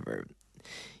songs or whatever,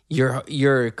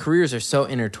 your careers are so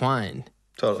intertwined.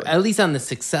 Totally. At least on the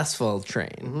successful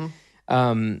train.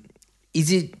 Mm-hmm.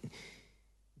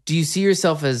 Do you see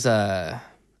yourself as a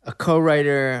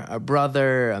co-writer, a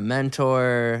brother, a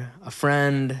mentor, a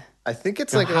friend? I think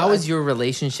it's how is your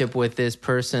relationship with this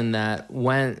person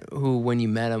who when you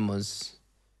met him was,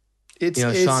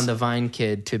 Shawn the Vine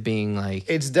kid to being like...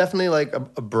 It's definitely like a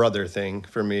brother thing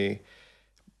for me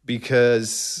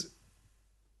because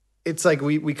it's like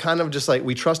we kind of just like,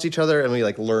 we trust each other and we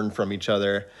like learn from each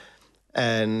other.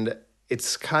 And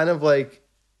it's kind of like,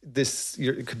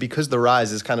 because The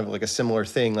Rise is kind of like a similar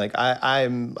thing. Like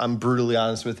I'm brutally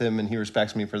honest with him and he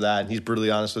respects me for that. And he's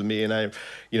brutally honest with me. And and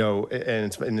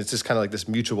it's just kind of like this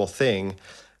mutual thing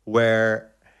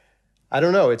where, I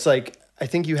don't know, it's like, I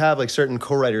think you have like certain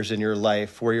co-writers in your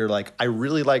life where you're like, I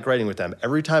really like writing with them.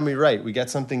 Every time we write, we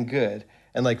get something good.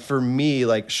 And like, for me,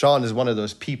 like Shawn is one of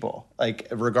those people, like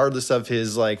regardless of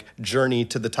his like journey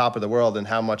to the top of the world and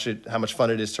how much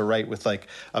fun it is to write with like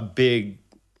a big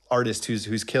artist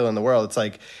who's killing the world. It's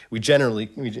like we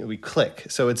click.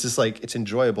 So it's just like, it's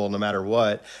enjoyable no matter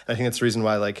what. And I think that's the reason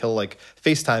why like he'll like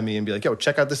FaceTime me and be like, yo,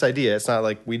 check out this idea. It's not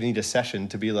like we need a session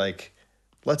to be like,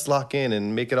 let's lock in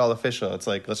and make it all official. It's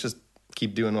like, let's just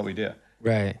keep doing what we do.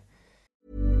 Right.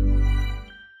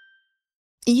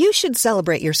 You should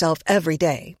celebrate yourself every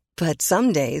day, but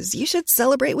some days you should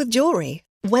celebrate with jewelry.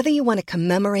 Whether you want to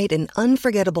commemorate an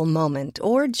unforgettable moment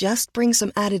or just bring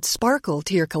some added sparkle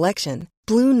to your collection,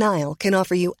 Blue Nile can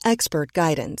offer you expert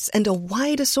guidance and a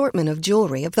wide assortment of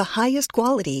jewelry of the highest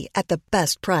quality at the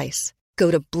best price.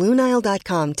 Go to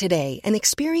BlueNile.com today and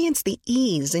experience the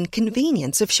ease and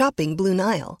convenience of shopping Blue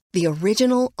Nile, the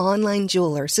original online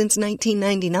jeweler since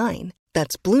 1999.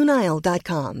 That's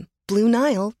BlueNile.com.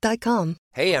 BlueNile.com.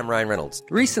 Hey, I'm Ryan Reynolds.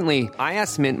 Recently, I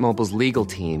asked Mint Mobile's legal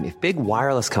team if big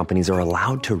wireless companies are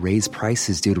allowed to raise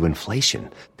prices due to inflation.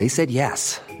 They said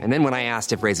yes. And then when I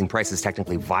asked if raising prices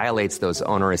technically violates those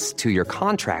onerous two-year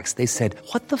contracts, they said,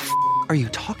 "What the f*** are you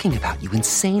talking about, you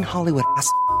insane Hollywood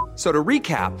ass?" So to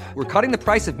recap, we're cutting the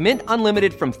price of Mint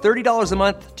Unlimited from $30 a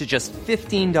month to just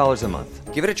 $15 a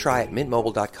month. Give it a try at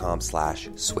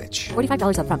mintmobile.com/switch.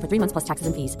 $45 up front for 3 months plus taxes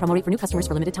and fees. Promo rate for new customers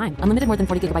for limited time. Unlimited more than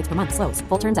 40 gigabytes per month. Slows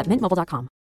full terms at mintmobile.com.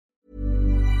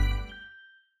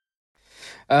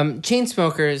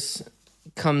 Chainsmokers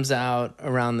comes out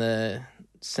around the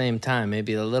same time,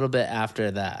 maybe a little bit after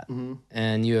that. Mm-hmm.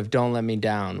 And you have Don't Let Me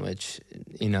Down, which,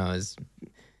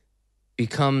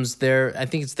 becomes I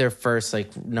think it's their first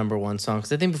number one song.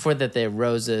 Because I think before that they had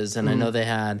Roses, and I know they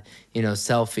had,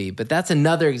 Selfie. But that's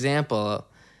another example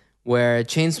where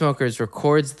Chainsmokers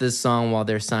records this song while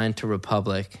they're signed to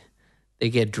Republic. They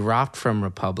get dropped from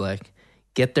Republic,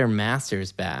 get their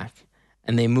masters back,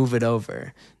 and they move it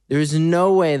over. There's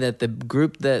no way that the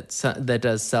group that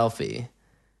does Selfie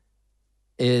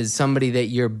is somebody that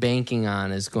you're banking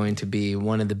on is going to be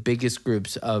one of the biggest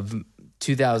groups of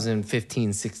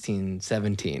 2015, 16,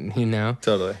 17,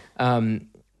 Totally.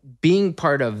 Being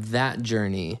part of that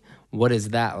journey, what is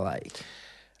that like?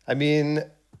 I mean,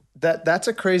 that's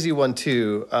a crazy one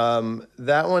too.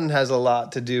 That one has a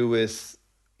lot to do with,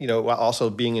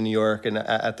 also being in New York and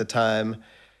at the time,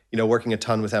 working a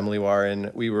ton with Emily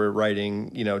Warren. We were writing,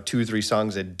 2-3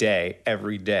 songs a day,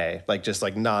 every day, just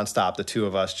nonstop, the two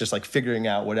of us, just figuring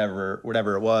out whatever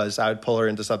it was. I would pull her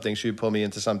into something, she would pull me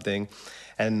into something.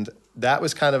 And that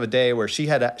was kind of a day where she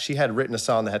had written a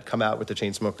song that had come out with the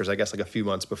Chainsmokers, I guess a few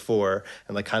months before,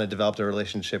 and kind of developed a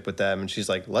relationship with them. And she's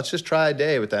like, let's just try a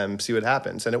day with them, see what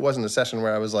happens. And it wasn't a session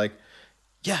where I was like,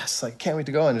 yes, can't wait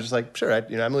to go. And it's just sure,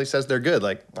 Emily says they're good.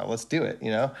 Well, let's do it,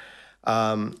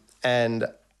 And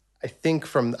I think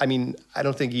I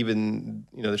don't think even,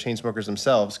 the Chainsmokers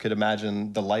themselves could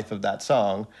imagine the life of that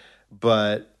song,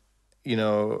 but,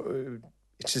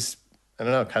 it's just, I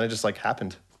don't know, kind of just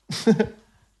happened.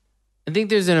 I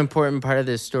think there's an important part of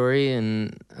this story,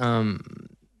 and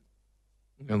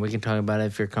we can talk about it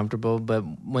if you're comfortable, but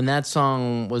when that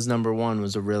song was number one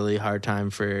was a really hard time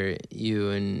for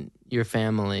you and your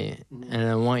family, and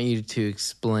I want you to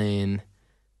explain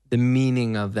the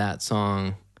meaning of that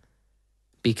song.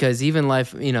 Because even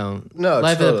Life,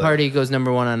 Life of the Party goes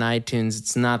number one on iTunes.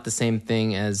 It's not the same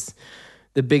thing as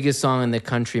the biggest song in the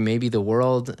country, maybe the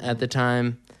world at the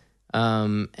time.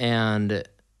 And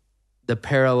the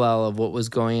parallel of what was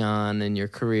going on in your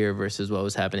career versus what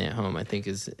was happening at home, I think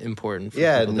is important for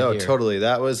people to hear. Totally.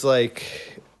 That was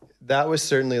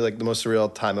certainly the most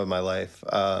surreal time of my life.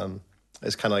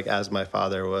 It's kind of as my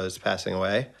father was passing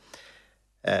away.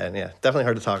 And yeah, definitely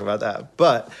hard to talk about that.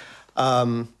 But,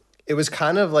 it was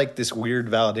kind of this weird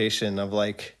validation of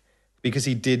because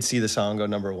he did see the song go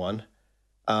number one,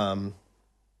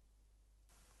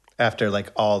 after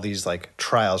all these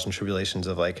trials and tribulations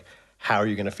of how are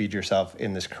you going to feed yourself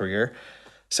in this career?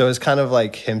 So it's kind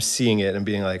of him seeing it and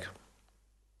being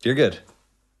you're good.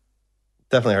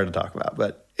 Definitely hard to talk about,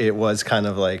 but it was kind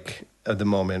of the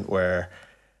moment where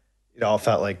it all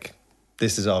felt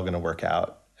this is all going to work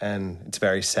out. And it's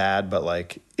very sad, but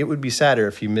it would be sadder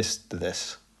if you missed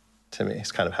this. To me,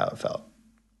 it's kind of how it felt.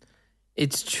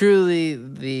 It's truly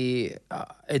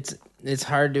it's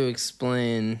hard to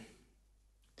explain.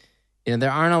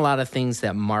 There aren't a lot of things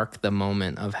that mark the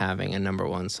moment of having a number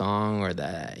one song or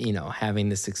that, having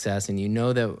the success. And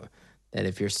that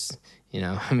if you're,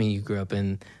 you grew up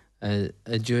in a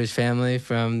Jewish family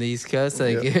from the East Coast.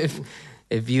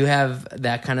 If you have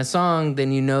that kind of song,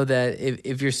 then you know that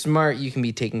if you're smart, you can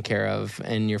be taken care of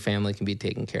and your family can be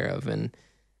taken care of. And,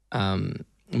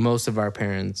 most of our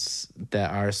parents that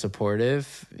are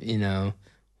supportive,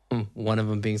 one of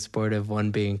them being supportive,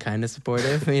 one being kind of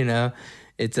supportive,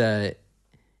 it's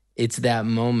that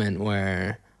moment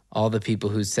where all the people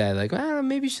who say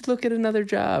maybe you should look at another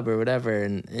job or whatever.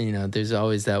 And there's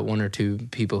always that one or two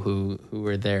people who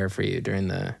were there for you during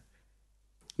the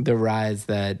rise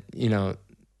that,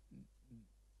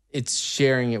 it's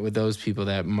sharing it with those people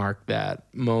that mark that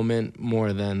moment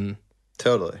more than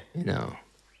totally,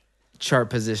 chart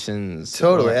positions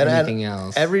or anything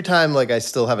else. Every time I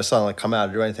still have a song come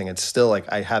out or do anything, it's still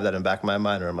I have that in the back of my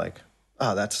mind where I'm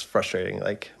oh, that's frustrating.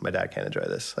 My dad can't enjoy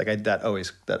this. That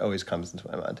always comes into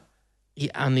my mind.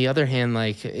 Yeah, on the other hand,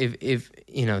 if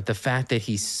the fact that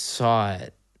he saw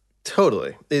it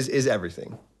totally is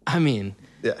everything. I mean,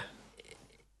 yeah.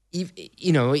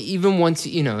 Even once,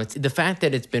 it's the fact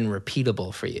that it's been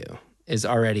repeatable for you is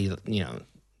already,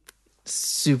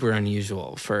 super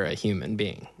unusual for a human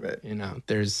being. Right. You know,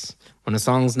 when a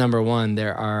song's number one,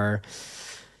 there are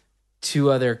three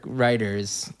other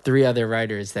writers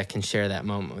that can share that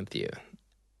moment with you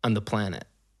on the planet.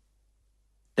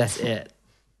 That's it.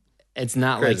 It's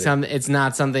not Crazy. it's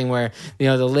not something where, you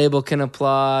know, the label can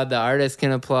applaud, the artist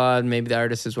can applaud, maybe the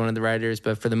artist is one of the writers,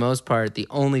 but for the most part, the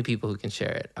only people who can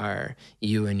share it are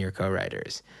you and your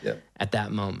co-writers at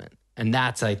that moment. And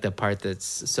that's like the part that's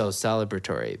so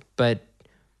celebratory. But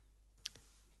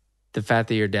the fact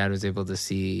that your dad was able to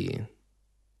see,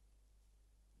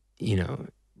 you know,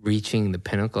 reaching the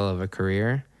pinnacle of a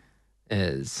career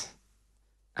is,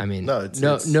 I mean, no,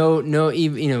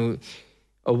 even, you know,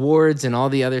 awards and all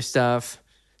the other stuff.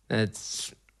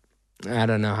 That's, I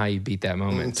don't know how you beat that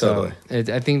moment. Totally.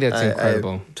 So I think that's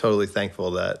incredible. I'm totally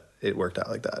thankful that it worked out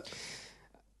like that.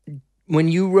 When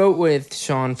you wrote with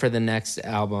Sean for the next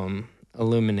album,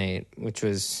 Illuminate, which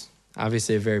was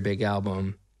obviously a very big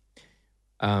album,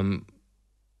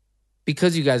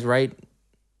 because you guys write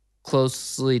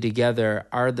closely together,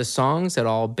 are the songs at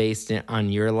all based on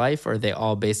your life, or are they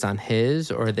all based on his,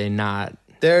 or are they not?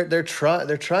 They're trying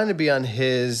to be on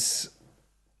his,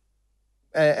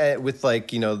 with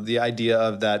like, you know, the idea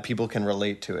of that people can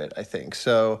relate to it, I think.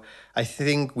 So I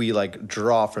think we like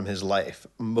draw from his life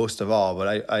most of all,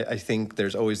 but I think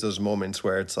there's always those moments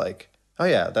where it's like, oh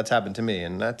yeah, that's happened to me,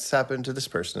 and that's happened to this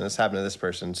person, and that's happened to this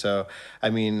person. So I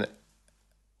mean,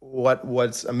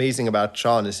 what's amazing about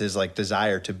Sean is his like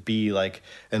desire to be like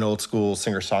an old school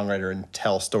singer-songwriter and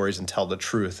tell stories and tell the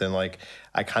truth. And like,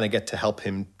 I kind of get to help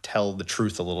him tell the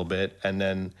truth a little bit, and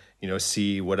then, you know,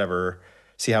 see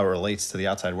how it relates to the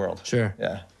outside world. Sure.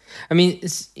 Yeah. I mean,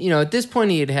 you know, at this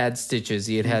point he had Stitches.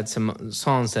 He had some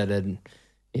songs that had,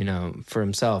 you know, for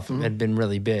himself had been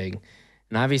really big.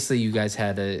 And obviously you guys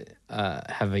had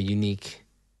have a unique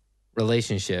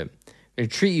relationship.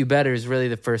 Treat You Better is really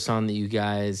the first song that you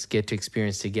guys get to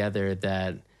experience together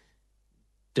that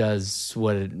does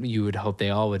what you would hope they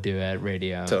all would do at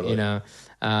radio. Totally. You know,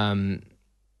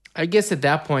 I guess at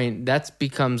that point, that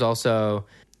becomes also,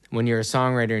 when you're a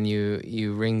songwriter and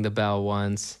you ring the bell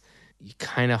once, you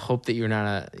kind of hope that you're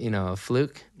not a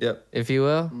fluke, if you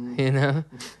will, you know?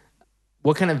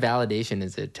 What kind of validation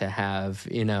is it to have,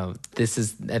 you know, this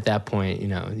is at that point, you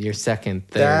know, your second,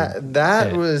 third?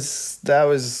 That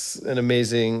was an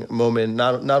amazing moment,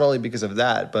 not only because of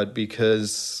that, but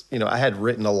because, you know, I had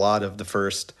written a lot of the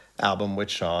first album with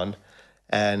Sean,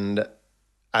 and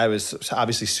I was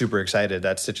obviously super excited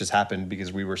that Stitches happened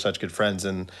because we were such good friends,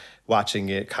 and watching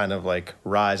it kind of like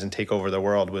rise and take over the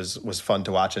world was fun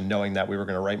to watch, and knowing that we were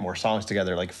going to write more songs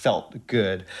together like felt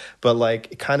good. But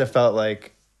like, it kind of felt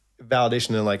like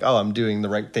validation and like, oh, I'm doing the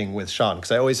right thing with Sean,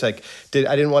 because I always like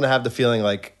I didn't want to have the feeling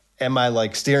like, am I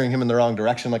like steering him in the wrong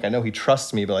direction? Like, I know he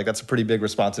trusts me, but like, that's a pretty big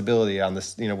responsibility on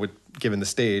this, you know, given the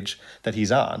stage that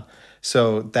he's on.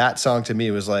 So that song to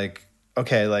me was like,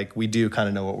 okay, like we do kind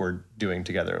of know what we're doing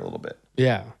together a little bit.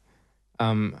 Yeah.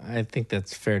 I think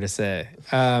that's fair to say.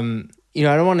 You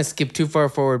know, I don't want to skip too far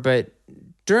forward, but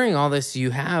during all this, you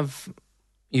have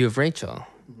Rachel.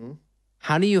 Mm-hmm.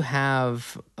 How do you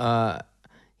have,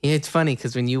 it's funny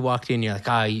because when you walked in, you're like,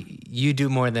 oh, you do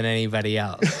more than anybody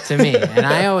else to me. And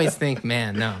I always think,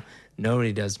 man, no,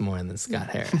 nobody does more than Scott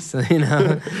Harris. You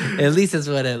know, at least that's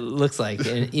what it looks like.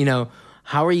 And, you know,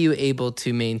 how are you able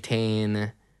to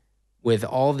maintain, with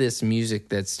all this music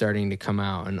that's starting to come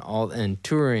out and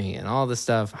touring and all this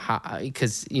stuff?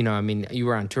 Because, you know, I mean, you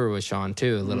were on tour with Sean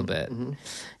too a little bit. Mm-hmm.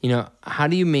 You know, how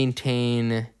do you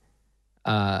maintain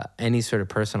any sort of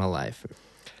personal life?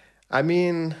 I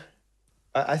mean,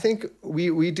 I think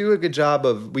we do a good job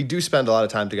of, we do spend a lot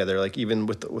of time together, like even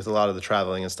with a lot of the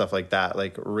traveling and stuff like that.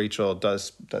 Like Rachel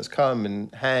does come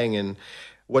and hang, and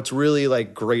what's really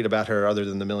like great about her, other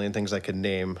than the million things I could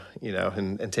name, you know,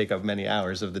 and take up many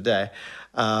hours of the day,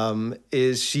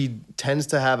 is she tends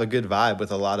to have a good vibe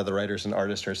with a lot of the writers and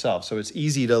artists herself. So it's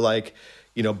easy to like,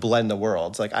 you know, blend the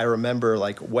worlds. Like I remember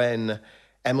like when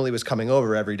Emily was coming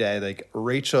over every day, like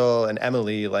Rachel and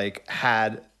Emily like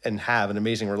had and have an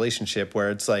amazing relationship where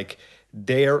it's like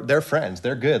they're friends,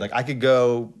 they're good. Like I could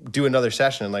go do another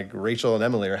session and like Rachel and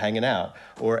Emily are hanging out,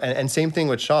 and same thing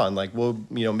with Sean. Like we'll,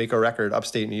 you know, make a record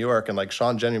upstate New York, and like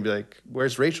Sean genuinely be like,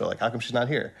 where's Rachel? Like how come she's not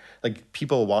here? Like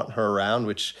people want her around,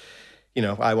 which, you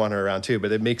know, I want her around too,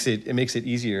 but it makes it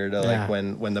easier to like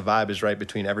when the vibe is right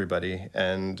between everybody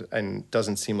and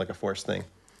doesn't seem like a forced thing.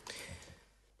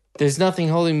 There's Nothing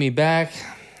Holding Me Back.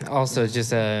 Also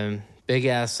just a big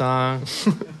ass song.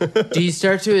 Do you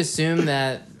start to assume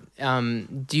that,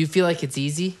 do you feel like it's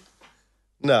easy?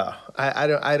 No, I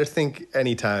don't. I just think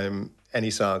anytime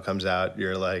any song comes out,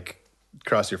 you're like,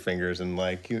 cross your fingers and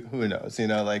like who knows, you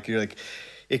know, like you're like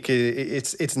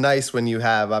it's nice when you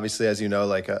have, obviously, as you know,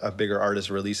 like a bigger artist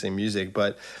releasing music,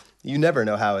 but you never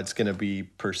know how it's going to be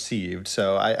perceived.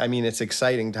 So I mean, it's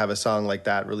exciting to have a song like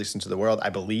that released into the world. I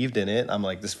believed in it. I'm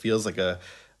like, this feels like a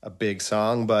big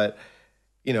song, but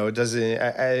you know, it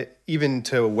doesn't. Even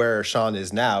to where Sean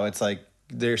is now, it's like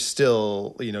there's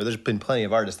still, you know, there's been plenty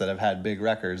of artists that have had big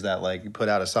records that like put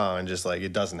out a song and just like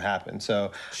it doesn't happen.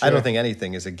 So I don't think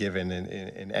anything is a given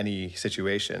in any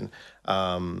situation.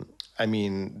 I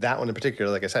mean, that one in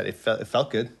particular, like I said, it felt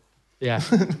good. Yeah,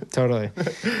 totally.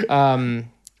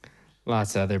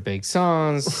 Lots of other big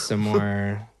songs, some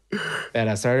more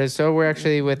badass artists. So we're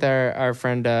actually with our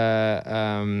friend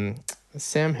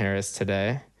Sam Harris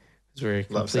today. We're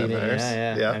Love Sam Harris.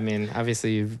 Yeah. I mean,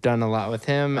 obviously you've done a lot with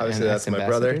him. Obviously that's my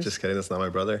brother. Just kidding, that's not my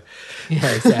brother.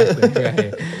 Yeah, exactly.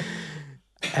 Right.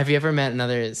 Have you ever met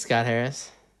another Scott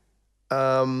Harris?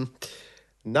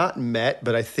 Not met,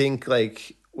 but I think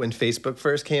like when Facebook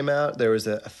first came out, there was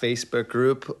a Facebook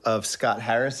group of Scott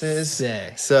Harrises.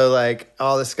 Sick. So like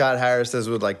all the Scott Harrises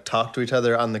would like talk to each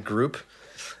other on the group.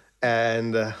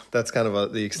 And that's kind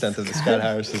of the extent of the Scott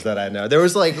Harrises that I know. There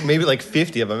was like maybe like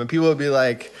 50 of them, and people would be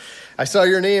like, I saw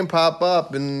your name pop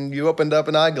up and you opened up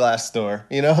an eyeglass store,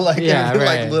 you know, like, yeah,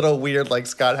 right. Like little weird like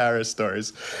Scott Harris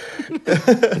stories.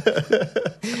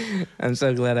 I'm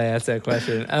so glad I asked that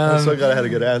question. I'm so glad I had a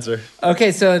good answer.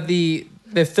 Okay, so the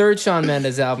third Shawn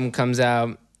Mendes album comes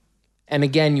out, and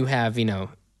again you have, you know,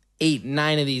 8,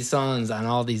 9 of these songs on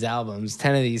all these albums,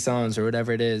 10 of these songs or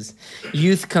whatever it is.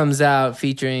 Youth comes out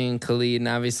featuring Khalid, and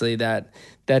obviously that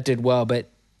did well,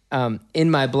 but In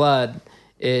My Blood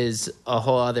is a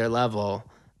whole other level.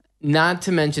 Not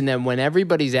to mention that when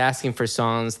everybody's asking for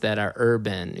songs that are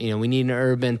urban, you know, we need an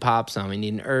urban pop song. We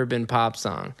need an urban pop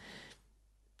song.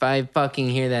 If I fucking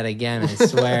hear that again, I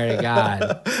swear to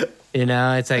God, you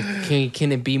know, it's like,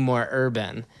 can it be more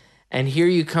urban? And here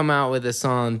you come out with a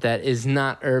song that is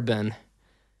not urban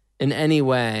in any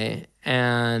way,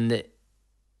 and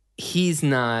he's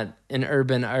not an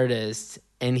urban artist,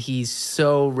 and he's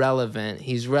so relevant.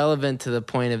 He's relevant to the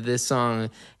point of this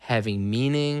song having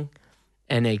meaning,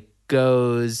 and it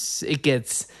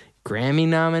gets Grammy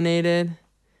nominated.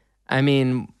 I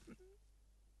mean,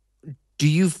 do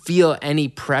you feel any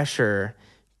pressure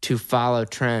to follow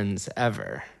trends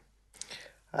ever?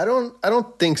 I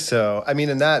don't think so. I mean,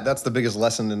 and that's the biggest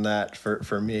lesson in that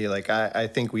for me. Like, I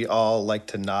think we all like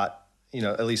to not, you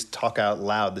know, at least talk out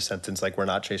loud the sentence like we're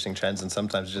not chasing trends, and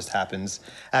sometimes it just happens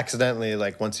accidentally.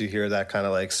 Like once you hear that kind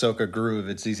of like soca groove,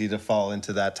 it's easy to fall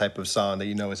into that type of song that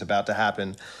you know is about to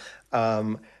happen.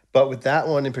 But with that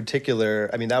one in particular,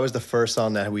 I mean, that was the first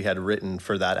song that we had written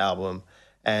for that album.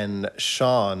 And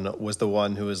Sean was the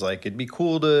one who was like, it'd be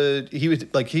cool to,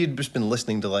 he'd just been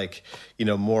listening to like, you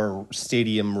know, more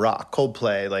stadium rock,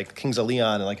 Coldplay, like Kings of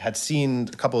Leon, and like had seen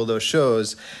a couple of those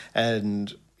shows.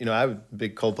 And, you know, I'm a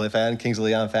big Coldplay fan, Kings of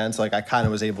Leon fan. So like, I kind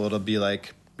of was able to be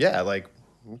like, yeah, like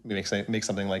make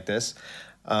something like this.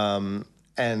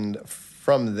 And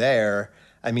from there,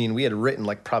 I mean, we had written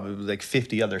like probably like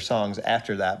 50 other songs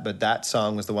after that, but that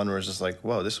song was the one where it was just like,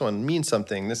 whoa, this one means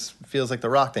something. This feels like the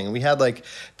rock thing. And we had like,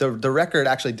 the record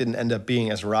actually didn't end up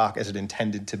being as rock as it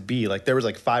intended to be. Like there was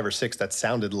like 5 or 6 that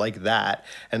sounded like that.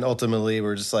 And ultimately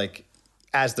we're just like,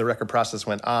 as the record process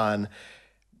went on,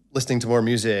 listening to more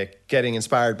music, getting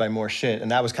inspired by more shit. And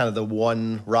that was kind of the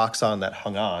one rock song that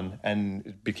hung on and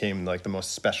it became like the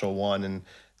most special one. And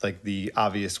like the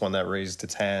obvious one that raised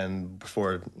its hand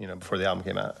before the album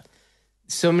came out.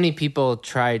 So many people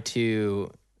try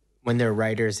to, when they're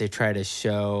writers, they try to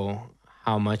show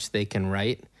how much they can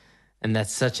write. And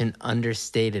that's such an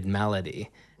understated melody.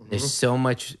 Mm-hmm. There's so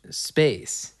much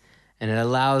space. And it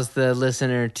allows the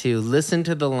listener to listen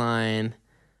to the line,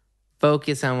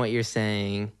 focus on what you're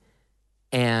saying,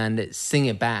 and sing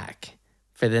it back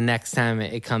for the next time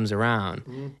it comes around.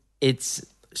 Mm-hmm. It's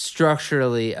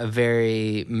structurally a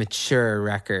very mature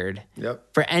record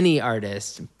for any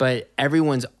artist, but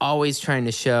everyone's always trying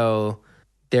to show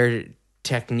their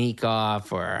technique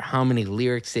off or how many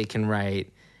lyrics they can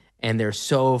write, and they're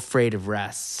so afraid of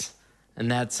rests.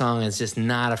 And that song is just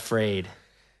not afraid.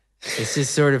 It's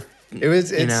just sort of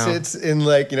it's in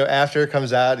like, you know, after it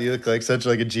comes out, you look like such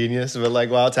like a genius, but like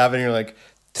while it's happening, you're like,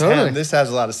 damn, this has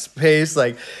a lot of space.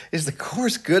 Like, is the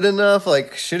chorus good enough?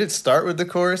 Like, should it start with the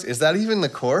chorus? Is that even the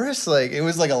chorus? Like, it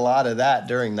was like a lot of that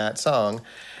during that song.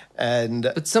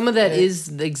 But some of that is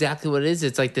exactly what it is.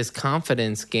 It's like this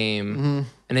confidence game. Mm-hmm.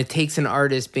 And it takes an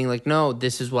artist being like, no,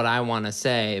 this is what I want to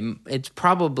say. It's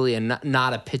probably not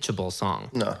a pitchable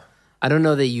song. No. I don't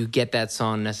know that you get that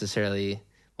song necessarily.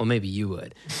 Well, maybe you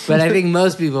would, but I think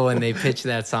most people, when they pitch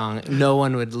that song, no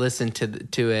one would listen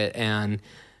to it and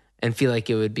feel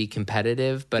like it would be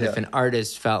competitive. But if an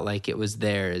artist felt like it was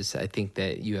theirs, I think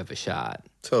that you have a shot.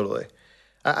 Totally.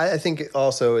 I think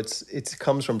also it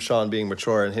comes from Sean being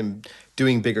mature and him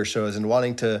doing bigger shows and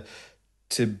wanting to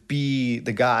be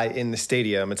the guy in the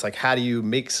stadium. It's like, how do you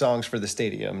make songs for the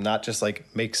stadium, not just like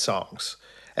make songs?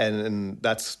 And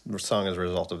that's the song as a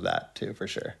result of that too, for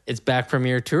sure. It's back from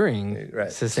your touring. Right.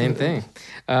 It's the same thing.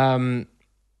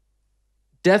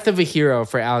 Death of a Hero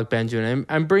for Alec Benjamin.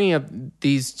 I'm bringing up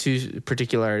these two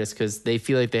particular artists because they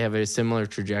feel like they have a similar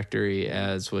trajectory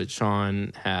as what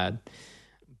Sean had.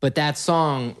 But that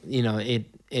song, you know,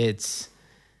 it's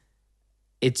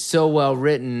so well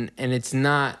written, and it's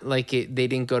not like they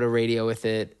didn't go to radio with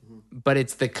it, but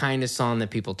it's the kind of song that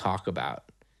people talk about.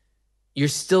 You're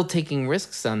still taking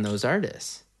risks on those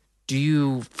artists. Do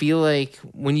you feel like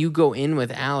when you go in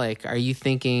with Alec, are you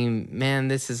thinking, man,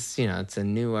 this is, you know, it's a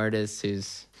new artist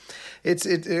who's... It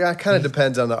kind of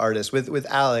depends on the artist. With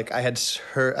Alec, I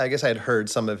guess I had heard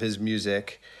some of his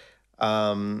music,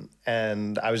 and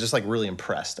I was just like really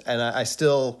impressed. And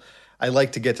I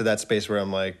like to get to that space where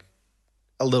I'm like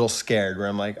a little scared, where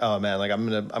I'm like, oh man, like I'm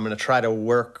gonna try to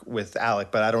work with Alec,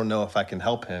 but I don't know if I can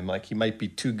help him. Like he might be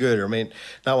too good or may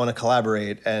not want to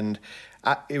collaborate. And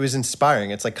it was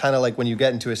inspiring. It's like kind of like when you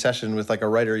get into a session with like a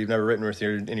writer you've never written with,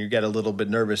 and you get a little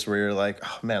bit nervous where you're like,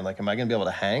 oh man, like am I gonna be able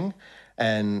to hang?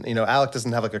 And you know, Alec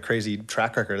doesn't have like a crazy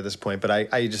track record at this point, but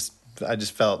I just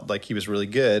felt like he was really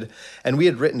good. And we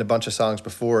had written a bunch of songs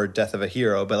before Death of a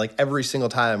Hero, but like every single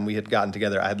time we had gotten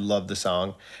together, I had loved the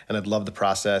song and I'd loved the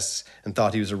process and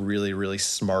thought he was a really, really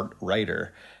smart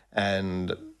writer.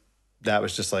 And that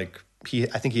was just like,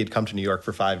 I think he had come to New York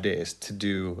for 5 days to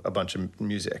do a bunch of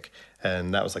music.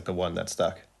 And that was like the one that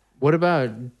stuck. What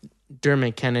about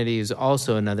Dermot Kennedy, who's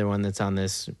also another one that's on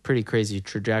this pretty crazy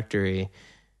trajectory?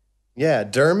 Yeah,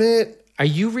 Dermot. Are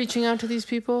you reaching out to these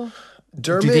people?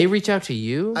 Dermot, do they reach out to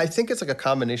you? I think it's like a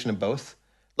combination of both.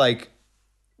 Like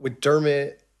with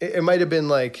Dermot, it might have been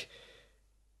like,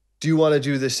 do you want to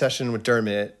do this session with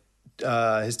Dermot?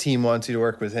 His team wants you to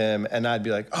work with him. And I'd be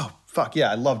like, oh, fuck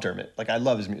yeah, I love Dermot. Like I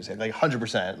love his music, like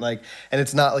 100%. Like, and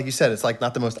it's not, like you said, it's like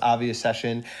not the most obvious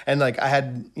session. And like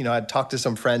I'd talked to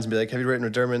some friends and be like, have you written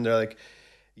with Dermot? And they're like,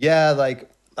 yeah,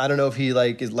 like, I don't know if he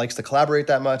likes to collaborate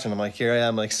that much. And I'm like, here I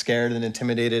am, like scared and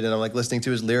intimidated. And I'm like listening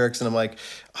to his lyrics and I'm like,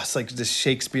 oh, it's like this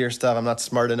Shakespeare stuff. I'm not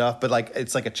smart enough, but like,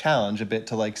 it's like a challenge a bit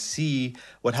to like see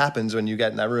what happens when you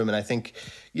get in that room. And I think,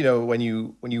 you know, when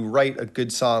you write a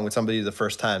good song with somebody the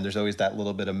first time, there's always that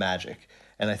little bit of magic.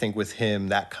 And I think with him,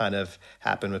 that kind of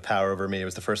happened with Power Over Me. It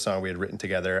was the first song we had written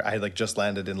together. I had like just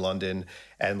landed in London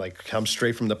and like come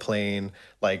straight from the plane,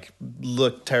 like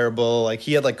looked terrible. Like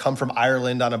he had like come from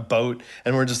Ireland on a boat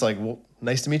and we're just like, well,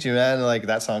 nice to meet you, man. And like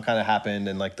that song kind of happened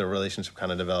and like the relationship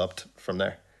kind of developed from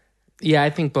there. Yeah,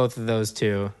 I think both of those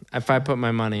two. If I put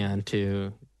my money on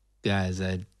two guys,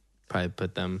 I'd probably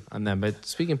put them on them. But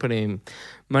speaking of putting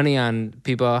money on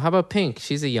people, how about Pink?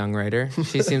 She's a young writer.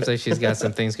 She seems like she's got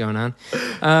some things going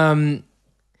on.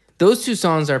 Those two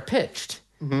songs are pitched.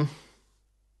 Mm-hmm.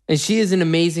 And she has an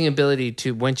amazing ability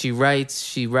to, when she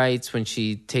writes. When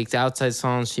she takes outside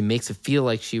songs, she makes it feel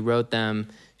like she wrote them.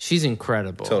 She's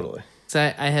incredible. Totally. So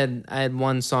I had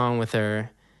one song with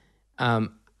her. I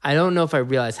don't know if I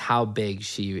realized how big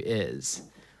she is.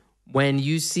 When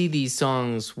you see these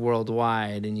songs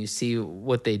worldwide and you see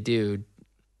what they do,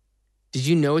 did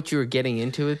you know what you were getting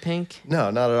into with Pink? No,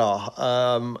 not at all.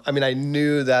 I mean, I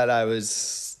knew that I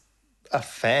was a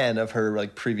fan of her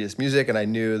like previous music, and I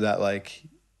knew that like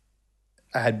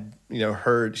I had, you know,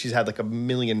 heard she's had like a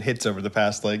million hits over the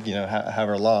past like, you know,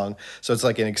 however long. So it's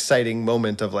like an exciting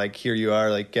moment of like, here you are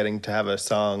like getting to have a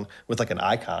song with like an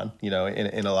icon, you know,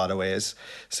 in a lot of ways.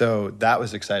 So that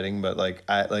was exciting. But like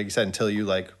you said, until you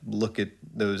like look at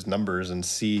those numbers and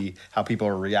see how people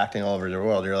are reacting all over the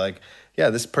world, you're like,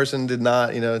 yeah, this person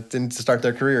didn't start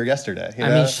their career yesterday. You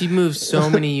know? I mean, she moves so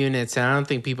many units, and I don't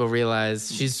think people realize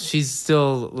she's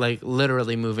still like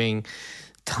literally moving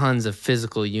tons of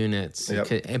physical units, yep.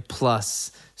 And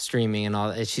plus streaming and all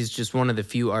that. She's just one of the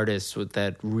few artists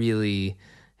that really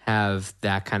have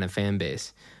that kind of fan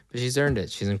base. But she's earned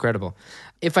it. She's incredible.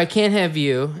 If I Can't Have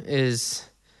You is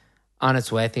on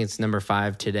its way. I think it's number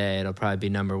 5 today. It'll probably be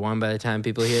number 1 by the time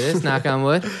people hear this, knock on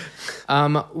wood.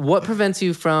 What prevents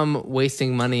you from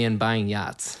wasting money and buying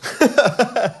yachts?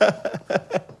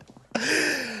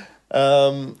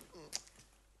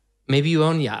 Maybe you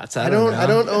own yachts. I don't know. I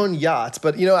don't own yachts,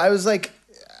 but you know, I was like,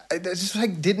 I just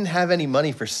like didn't have any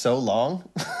money for so long.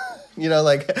 You know,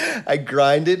 like I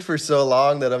grinded for so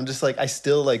long that I'm just like, I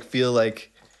still like feel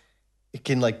like it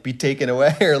can like be taken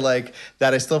away, or like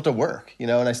that I still have to work, you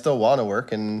know, and I still want to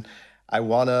work, and I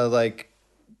want to like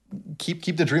keep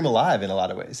the dream alive in a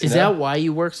lot of ways. Is that why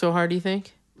you work so hard, do you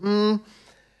think?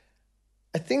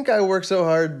 I think I work so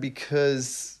hard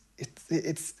because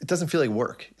it doesn't feel like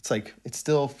work. It's like it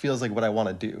still feels like what I want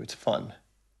to do. It's fun.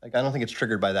 Like I don't think it's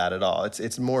triggered by that at all.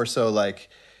 It's more so like,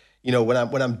 you know, when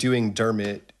I'm doing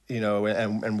Dermot, you know,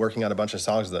 and working on a bunch of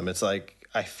songs with them, it's like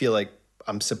I feel like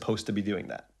I'm supposed to be doing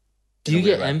that. Do you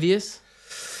get envious?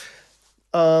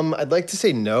 I'd like to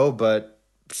say no, but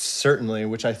certainly,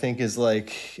 which I think is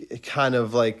like kind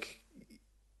of like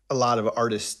a lot of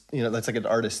artists, you know, that's like an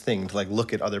artist thing to like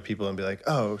look at other people and be like,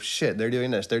 oh shit, they're doing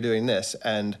this.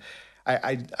 And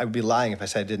I would be lying if I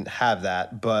said I didn't have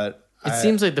that, but it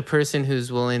seems like the person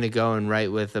who's willing to go and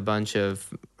write with a bunch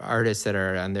of artists that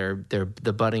are on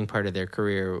the budding part of their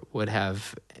career would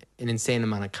have an insane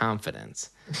amount of confidence.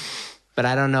 But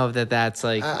I don't know if that's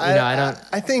like,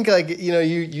 I think like, you know,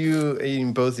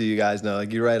 you both of you guys know,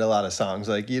 like you write a lot of songs,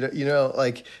 like, you know,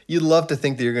 like you'd love to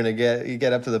think that you're going to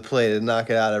get up to the plate and knock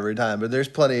it out every time. But there's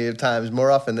plenty of times, more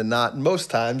often than not, most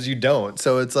times you don't.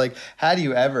 So it's like, how do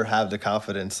you ever have the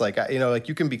confidence? Like, you know, like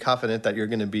you can be confident that you're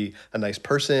going to be a nice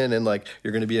person and like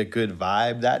you're going to be a good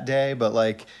vibe that day. But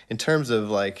like in terms of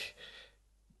like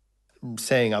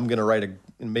saying I'm going to write an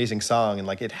amazing song and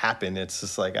like it happened, it's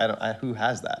just like, who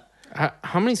has that?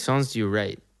 How many songs do you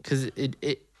write? Because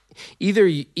either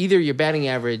your batting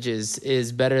average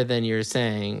is better than you're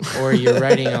saying, or you're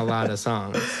writing a lot of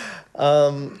songs.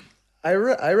 I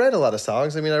write a lot of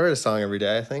songs. I mean, I write a song every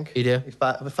day, I think. You do?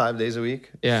 5 days a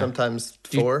week. Yeah. Sometimes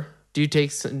 4. Do you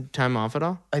take some time off at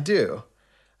all? I do.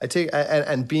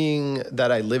 And being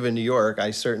that I live in New York,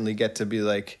 I certainly get to be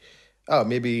like, oh,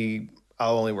 maybe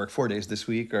I'll only work 4 days this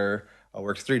week, or I'll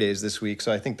work 3 days this week.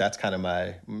 So I think that's kind of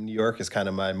New York is kind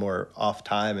of my more off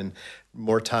time and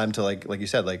more time to like you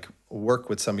said, like work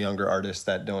with some younger artists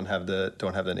that don't have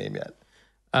the name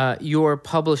yet. Your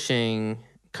publishing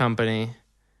company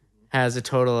has a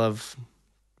total of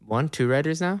 2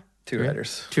 writers now? 2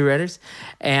 writers. 2 writers.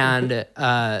 And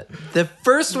the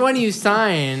first one you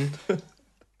sign,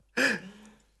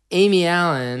 Amy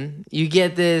Allen, you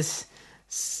get this.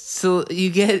 So you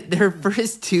get their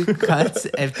first 2 cuts,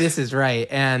 if this is right,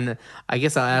 and I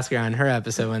guess I'll ask her on her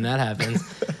episode when that happens.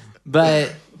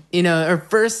 But, you know, her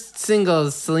first single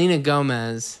is Selena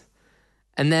Gomez,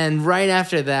 and then right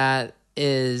after that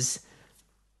is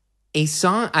a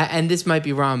song, and this might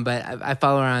be wrong, but I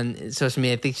follow her on social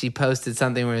media. I think she posted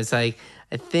something where it's like,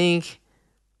 I think,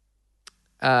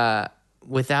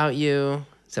 Without You,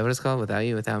 is that what it's called? Without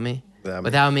You, Without Me?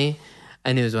 Without Me.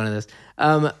 I knew it was one of those.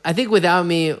 I think Without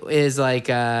Me is like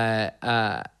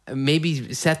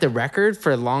maybe set the record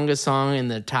for longest song in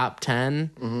the top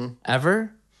 10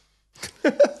 ever.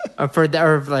 or for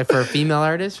a female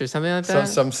artist or something like that.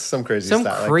 Some crazy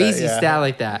stat like that. Yeah. Stat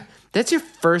like that. That's your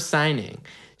first signing.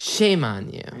 Shame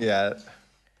on you. Yeah.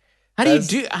 How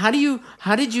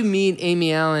did you meet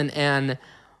Amy Allen and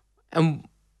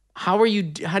how do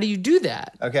you do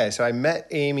that? Okay, so I met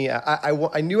Amy.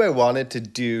 I knew I wanted to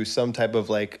do some type of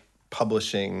like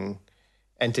publishing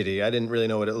entity. I didn't really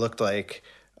know what it looked like.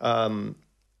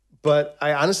 But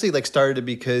I honestly like started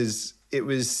because it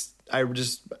was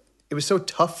so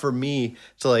tough for me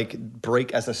to like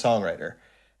break as a songwriter.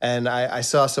 And I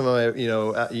saw some of my, you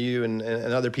know, you and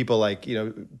other people like, you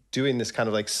know, doing this kind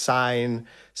of like sign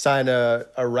a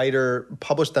writer,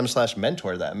 publish them /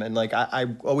 mentor them. And like, I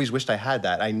always wished I had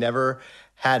that. I never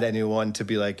had anyone to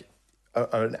be like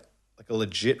a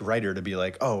legit writer to be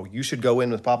like, oh, you should go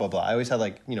in with blah, blah, blah. I always had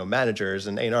like, you know, managers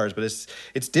and A&Rs, but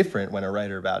it's different when a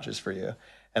writer vouches for you.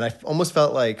 And I almost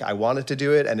felt like I wanted to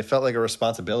do it, and it felt like a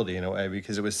responsibility in a way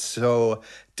because it was so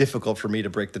difficult for me to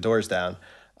break the doors down.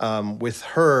 With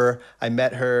her, I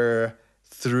met her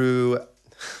through,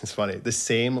 it's funny, the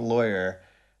same lawyer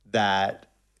that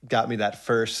got me that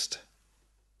first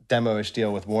demo-ish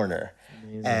deal with Warner.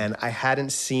 Amazing. And I hadn't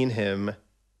seen him,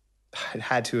 it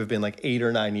had to have been like 8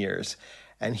 or 9 years.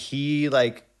 And he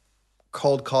like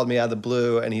called me out of the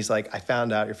blue, and he's like, I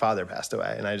found out your father passed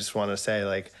away. And I just want to say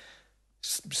like,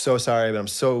 so sorry, but I'm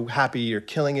so happy you're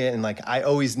killing it. And like, I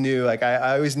always knew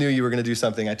you were going to do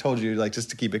something. I told you like, just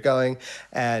to keep it going.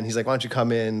 And he's like, why don't you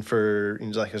come in and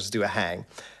he's like, let's do a hang.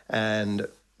 And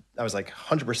I was like,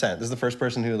 100%. This is the first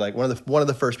person who like, one of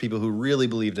the first people who really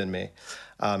believed in me.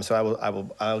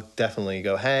 So I'll definitely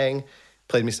go hang,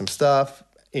 played me some stuff.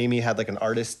 Amy had like an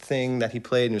artist thing that he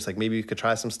played, and he was like, maybe you could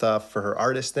try some stuff for her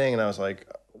artist thing. And I was like,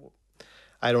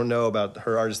 I don't know about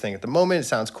her artist thing at the moment. It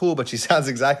sounds cool, but she sounds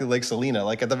exactly like Selena.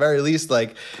 Like at the very least,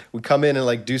 like we come in and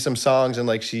like do some songs and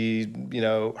like she, you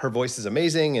know, her voice is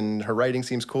amazing and her writing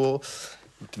seems cool.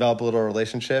 Develop a little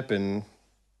relationship and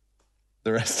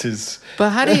the rest is.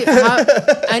 But how do you?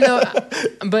 I know,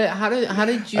 but how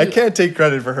did you? I can't take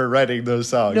credit for her writing those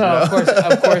songs. No, you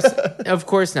know? of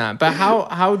course not. But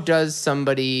how does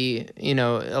somebody? You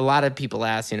know, a lot of people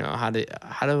ask, you know, how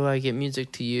do I get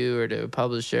music to you or to a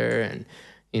publisher, and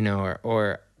you know,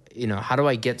 or you know, how do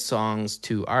I get songs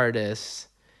to artists?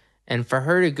 And for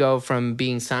her to go from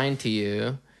being signed to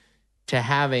you to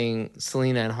having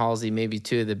Selena and Halsey, maybe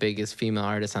two of the biggest female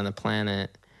artists on the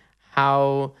planet,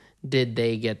 how did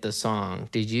they get the song?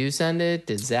 Did you send it?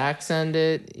 Did Zach send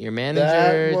it? Your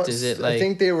manager? I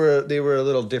think they were a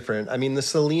little different. I mean, the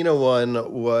Selena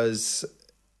one was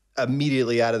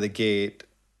immediately out of the gate,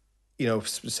 you know,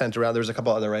 sent around. There was a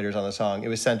couple other writers on the song. It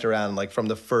was sent around like from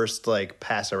the first like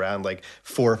pass around, like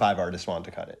 4 or 5 artists wanted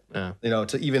to cut it. Yeah. You know,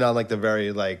 to even on like the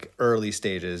very like early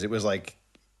stages, it was like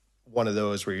one of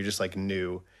those where you just like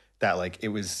knew that like it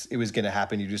was going to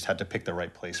happen. You just had to pick the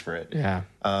right place for it. Yeah.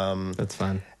 That's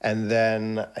fun. And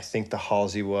then I think the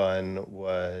Halsey one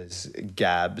was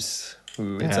Gabs,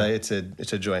 who it's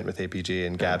a joint with APG,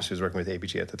 and Gabs, who was working with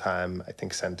APG at the time, I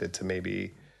think sent it to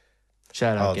maybe.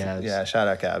 Shout out Gabs. Yeah, shout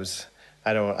out Gabs.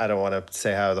 I don't want to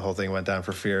say how the whole thing went down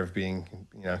for fear of being,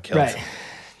 you know, killed. Right.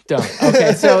 Don't.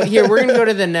 Okay, so here we're gonna go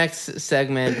to the next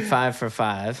segment, 5 for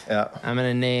 5. Yeah. I'm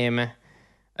gonna name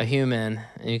a human,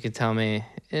 and you can tell me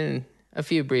in a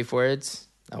few brief words,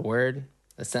 a word,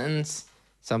 a sentence,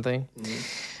 something.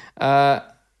 Mm-hmm.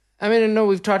 I mean, I know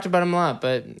we've talked about him a lot,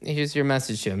 but here's your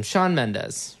message to him. Shawn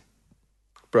Mendes.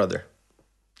 Brother.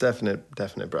 Definite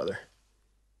brother.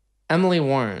 Emily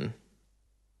Warren.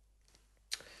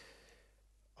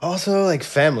 Also, like,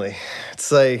 family.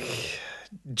 It's like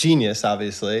genius,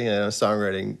 obviously, you know,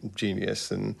 songwriting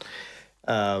genius, and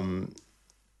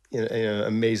you know,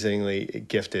 amazingly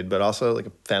gifted, but also like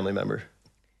a family member.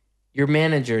 Your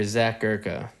manager is Zach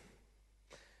Gurka.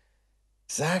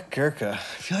 Zach Gurka. I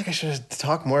feel like I should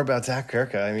talk more about Zach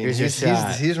Gurka. I mean,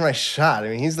 he's my shot. I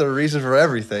mean, he's the reason for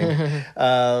everything.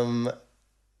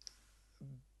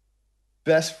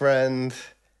 Best friend,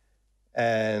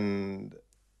 and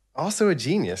also a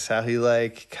genius. How he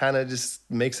like kind of just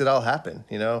makes it all happen.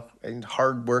 You know, and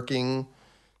hardworking,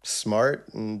 smart,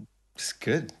 and just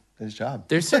good. His job.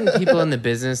 There's certain people in the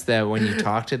business that when you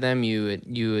talk to them,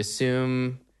 you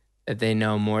assume that they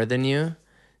know more than you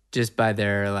just by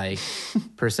their like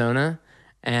persona.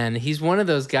 And he's one of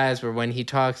those guys where when he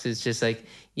talks, it's just like,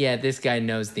 yeah, this guy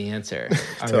knows the answer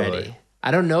already. Totally.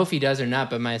 I don't know if he does or not,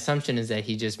 but my assumption is that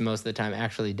he just most of the time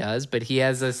actually does. But he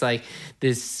has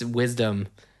this wisdom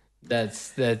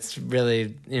that's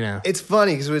really, you know. It's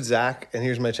funny because with Zach, and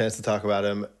here's my chance to talk about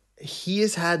him, he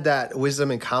has had that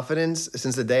wisdom and confidence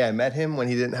since the day I met him when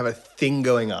he didn't have a thing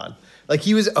going on. Like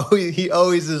he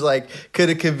always is like, could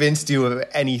have convinced you of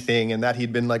anything, and that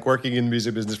he'd been like working in the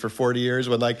music business for 40 years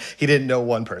when like he didn't know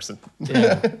one person.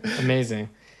 Yeah, amazing.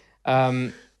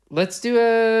 Let's do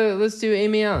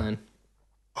Amy Allen.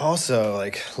 Also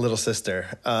like little sister.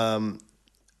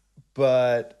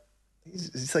 But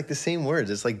it's like the same words.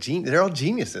 It's like they're all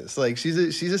geniuses. Like she's a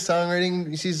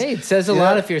songwriting. Hey, it says a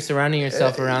lot if you're surrounding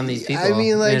yourself around these people. I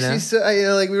mean, like, you know? She's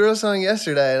like we wrote a song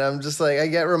yesterday, and I'm just like, I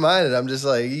get reminded. I'm just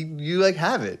like, you like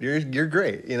have it. You're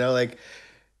great. You know, like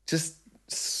just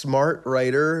smart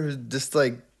writer, just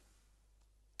like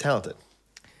talented.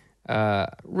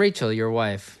 Rachel, your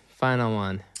wife. Final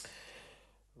one.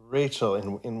 Rachel,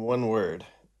 in one word,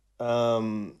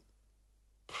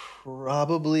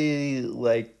 probably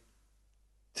like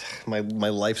my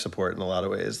life support in a lot of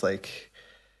ways. Like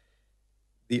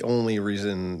the only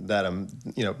reason that I'm,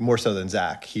 you know, more so than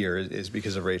Zach here is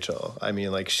because of Rachel. I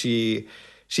mean, like she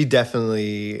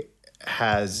definitely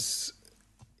has,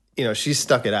 you know, she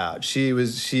stuck it out. She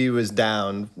was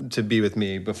down to be with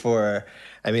me before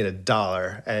I made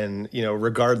 $1. And, you know,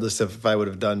 regardless of if I would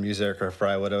have done music or if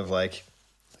I would have like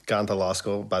gone to law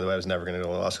school, by the way, I was never going to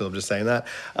go to law school. I'm just saying that.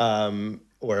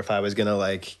 Or if I was going to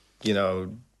like, you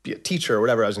know, be a teacher or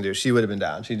whatever I was going to do, she would have been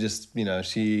down. She just, you know,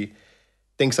 she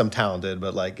thinks I'm talented,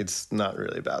 but like, it's not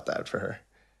really about that for her.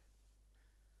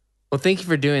 Well, thank you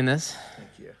for doing this. Thank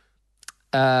you.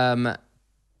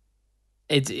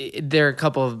 There are a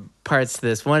couple of parts to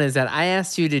this. One is that I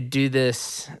asked you to do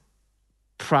this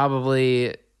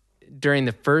probably during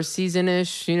the first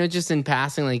season-ish, you know, just in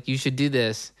passing, like you should do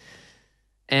this.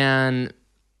 And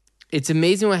it's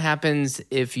amazing what happens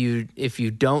if you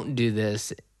don't do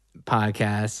this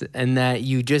podcast and that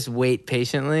you just wait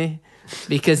patiently,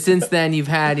 because since then you've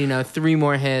had, you know, 3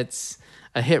 more hits,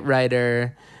 a hit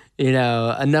writer,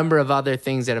 a number of other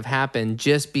things that have happened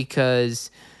just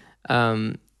because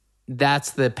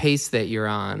that's the pace that you're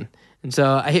on. And so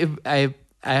I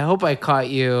hope I caught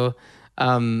you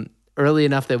early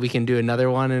enough that we can do another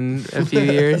one in a few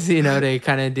years, to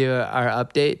kind of do our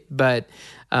update. But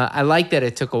I like that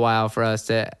it took a while for us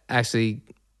to actually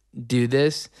do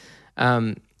this.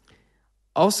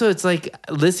 Also, it's like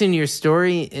listening to your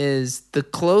story is the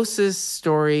closest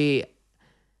story,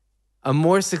 a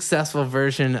more successful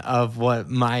version of what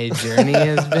my journey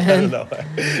has been.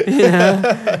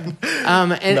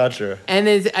 Not sure. And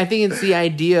I think it's the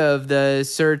idea of the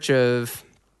search of,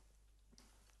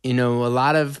 a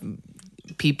lot of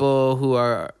people who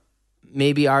are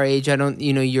maybe our age.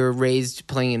 You're raised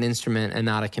playing an instrument and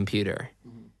not a computer.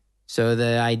 Mm-hmm. So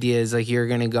the idea is like you're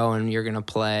going to go and you're going to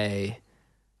play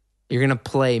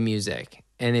music.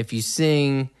 And if you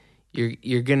sing,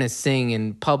 you're going to sing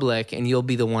in public and you'll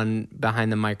be the one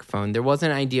behind the microphone. There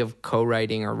wasn't an idea of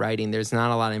co-writing or writing. There's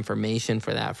not a lot of information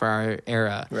for that for our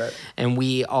era. Right. And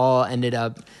we all ended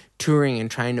up touring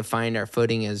and trying to find our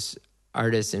footing as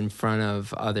artists in front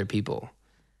of other people.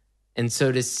 And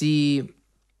so to see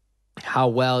how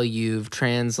well you've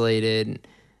translated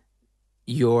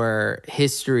your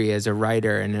history as a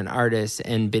writer and an artist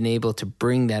and been able to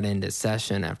bring that into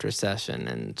session after session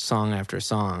and song after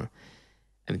song.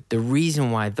 And the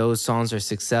reason why those songs are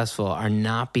successful are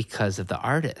not because of the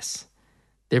artists.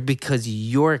 They're because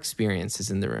your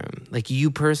experiences in the room, like you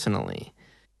personally.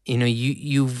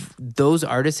 You've those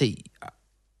artists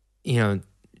that,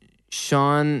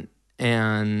 Sean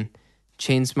and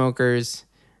Chainsmokers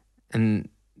and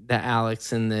the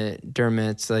Alex and the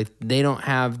Dermots, like they don't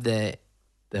have the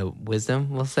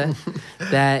wisdom, we'll say,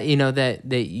 that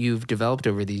that you've developed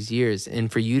over these years, and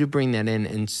for you to bring that in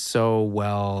and so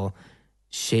well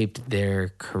shaped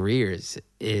their careers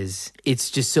it's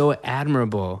just so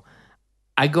admirable.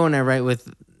 I go and I write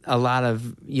with a lot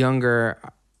of younger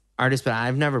artists, but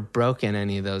I've never broken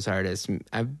any of those artists.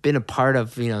 I've been a part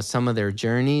of some of their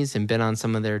journeys and been on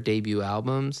some of their debut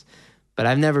albums, but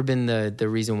I've never been the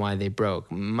reason why they broke.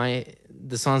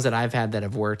 The songs that I've had that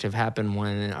have worked have happened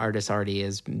when an artist already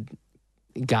has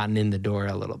gotten in the door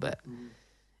a little bit. Mm-hmm.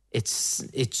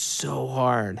 It's so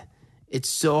hard. It's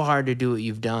so hard to do what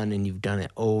you've done, and you've done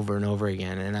it over and over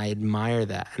again. And I admire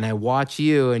that. And I watch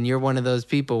you, and you're one of those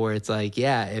people where it's like,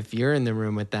 yeah, if you're in the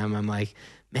room with them, I'm like,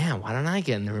 man, why don't I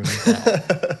get in the room with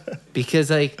that? Because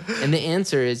and the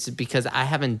answer is because I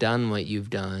haven't done what you've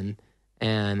done.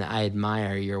 And I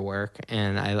admire your work,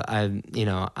 and I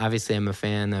obviously I'm a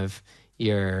fan of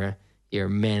your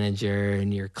manager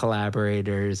and your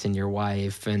collaborators and your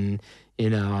wife, and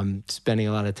I'm spending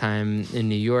a lot of time in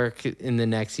New York in the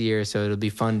next year, so it'll be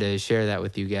fun to share that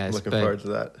with you guys. Looking forward to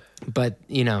that. But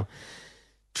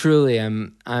truly,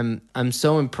 I'm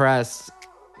so impressed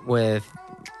with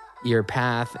your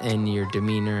path and your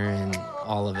demeanor and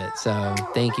all of it. So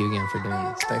thank you again for doing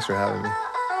this. Thanks for having me.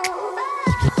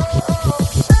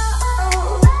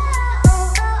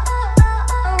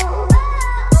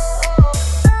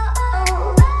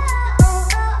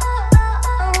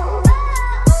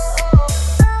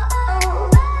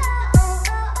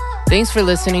 Thanks for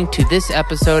listening to this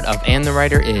episode of And the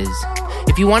Writer Is.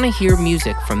 If you want to hear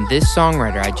music from this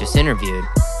songwriter I just interviewed,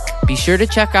 be sure to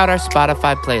check out our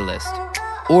Spotify playlist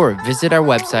or visit our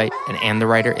website at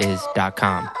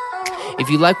andthewriteris.com. If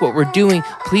you like what we're doing,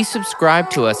 please subscribe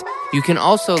to us. You can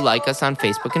also like us on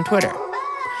Facebook and Twitter.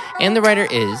 And the Writer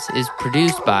is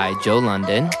produced by Joe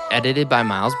London, edited by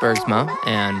Miles Bergsma,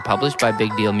 and published by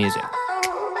Big Deal Music.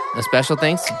 A special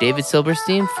thanks to David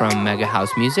Silverstein from Mega House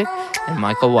Music and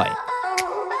Michael White.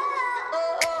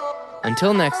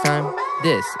 Until next time,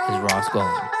 this is Ross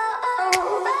Golan.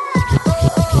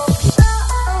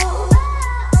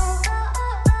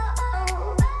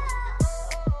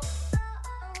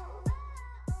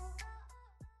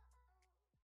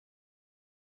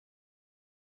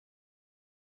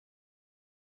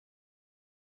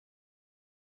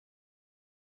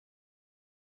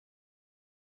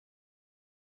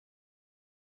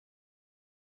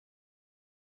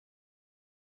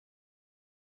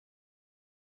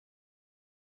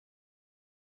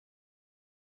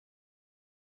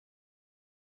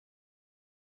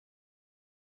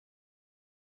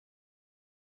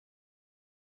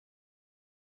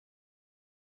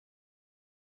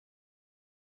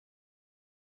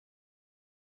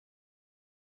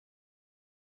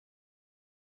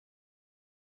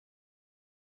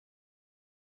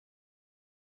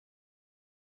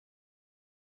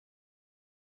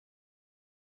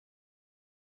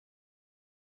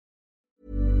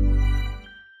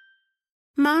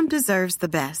 Mom deserves the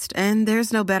best, and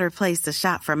there's no better place to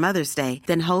shop for Mother's Day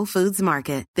than Whole Foods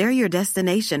Market. They're your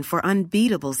destination for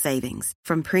unbeatable savings,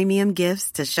 from premium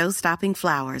gifts to show-stopping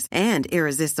flowers and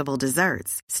irresistible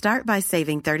desserts. Start by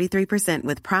saving 33%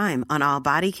 with Prime on all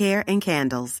body care and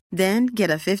candles. Then get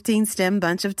a 15-stem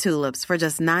bunch of tulips for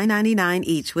just $9.99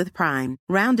 each with Prime.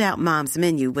 Round out Mom's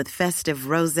menu with festive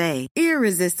rosé,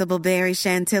 irresistible berry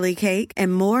chantilly cake,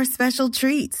 and more special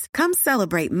treats. Come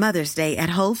celebrate Mother's Day at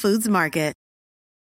Whole Foods Market.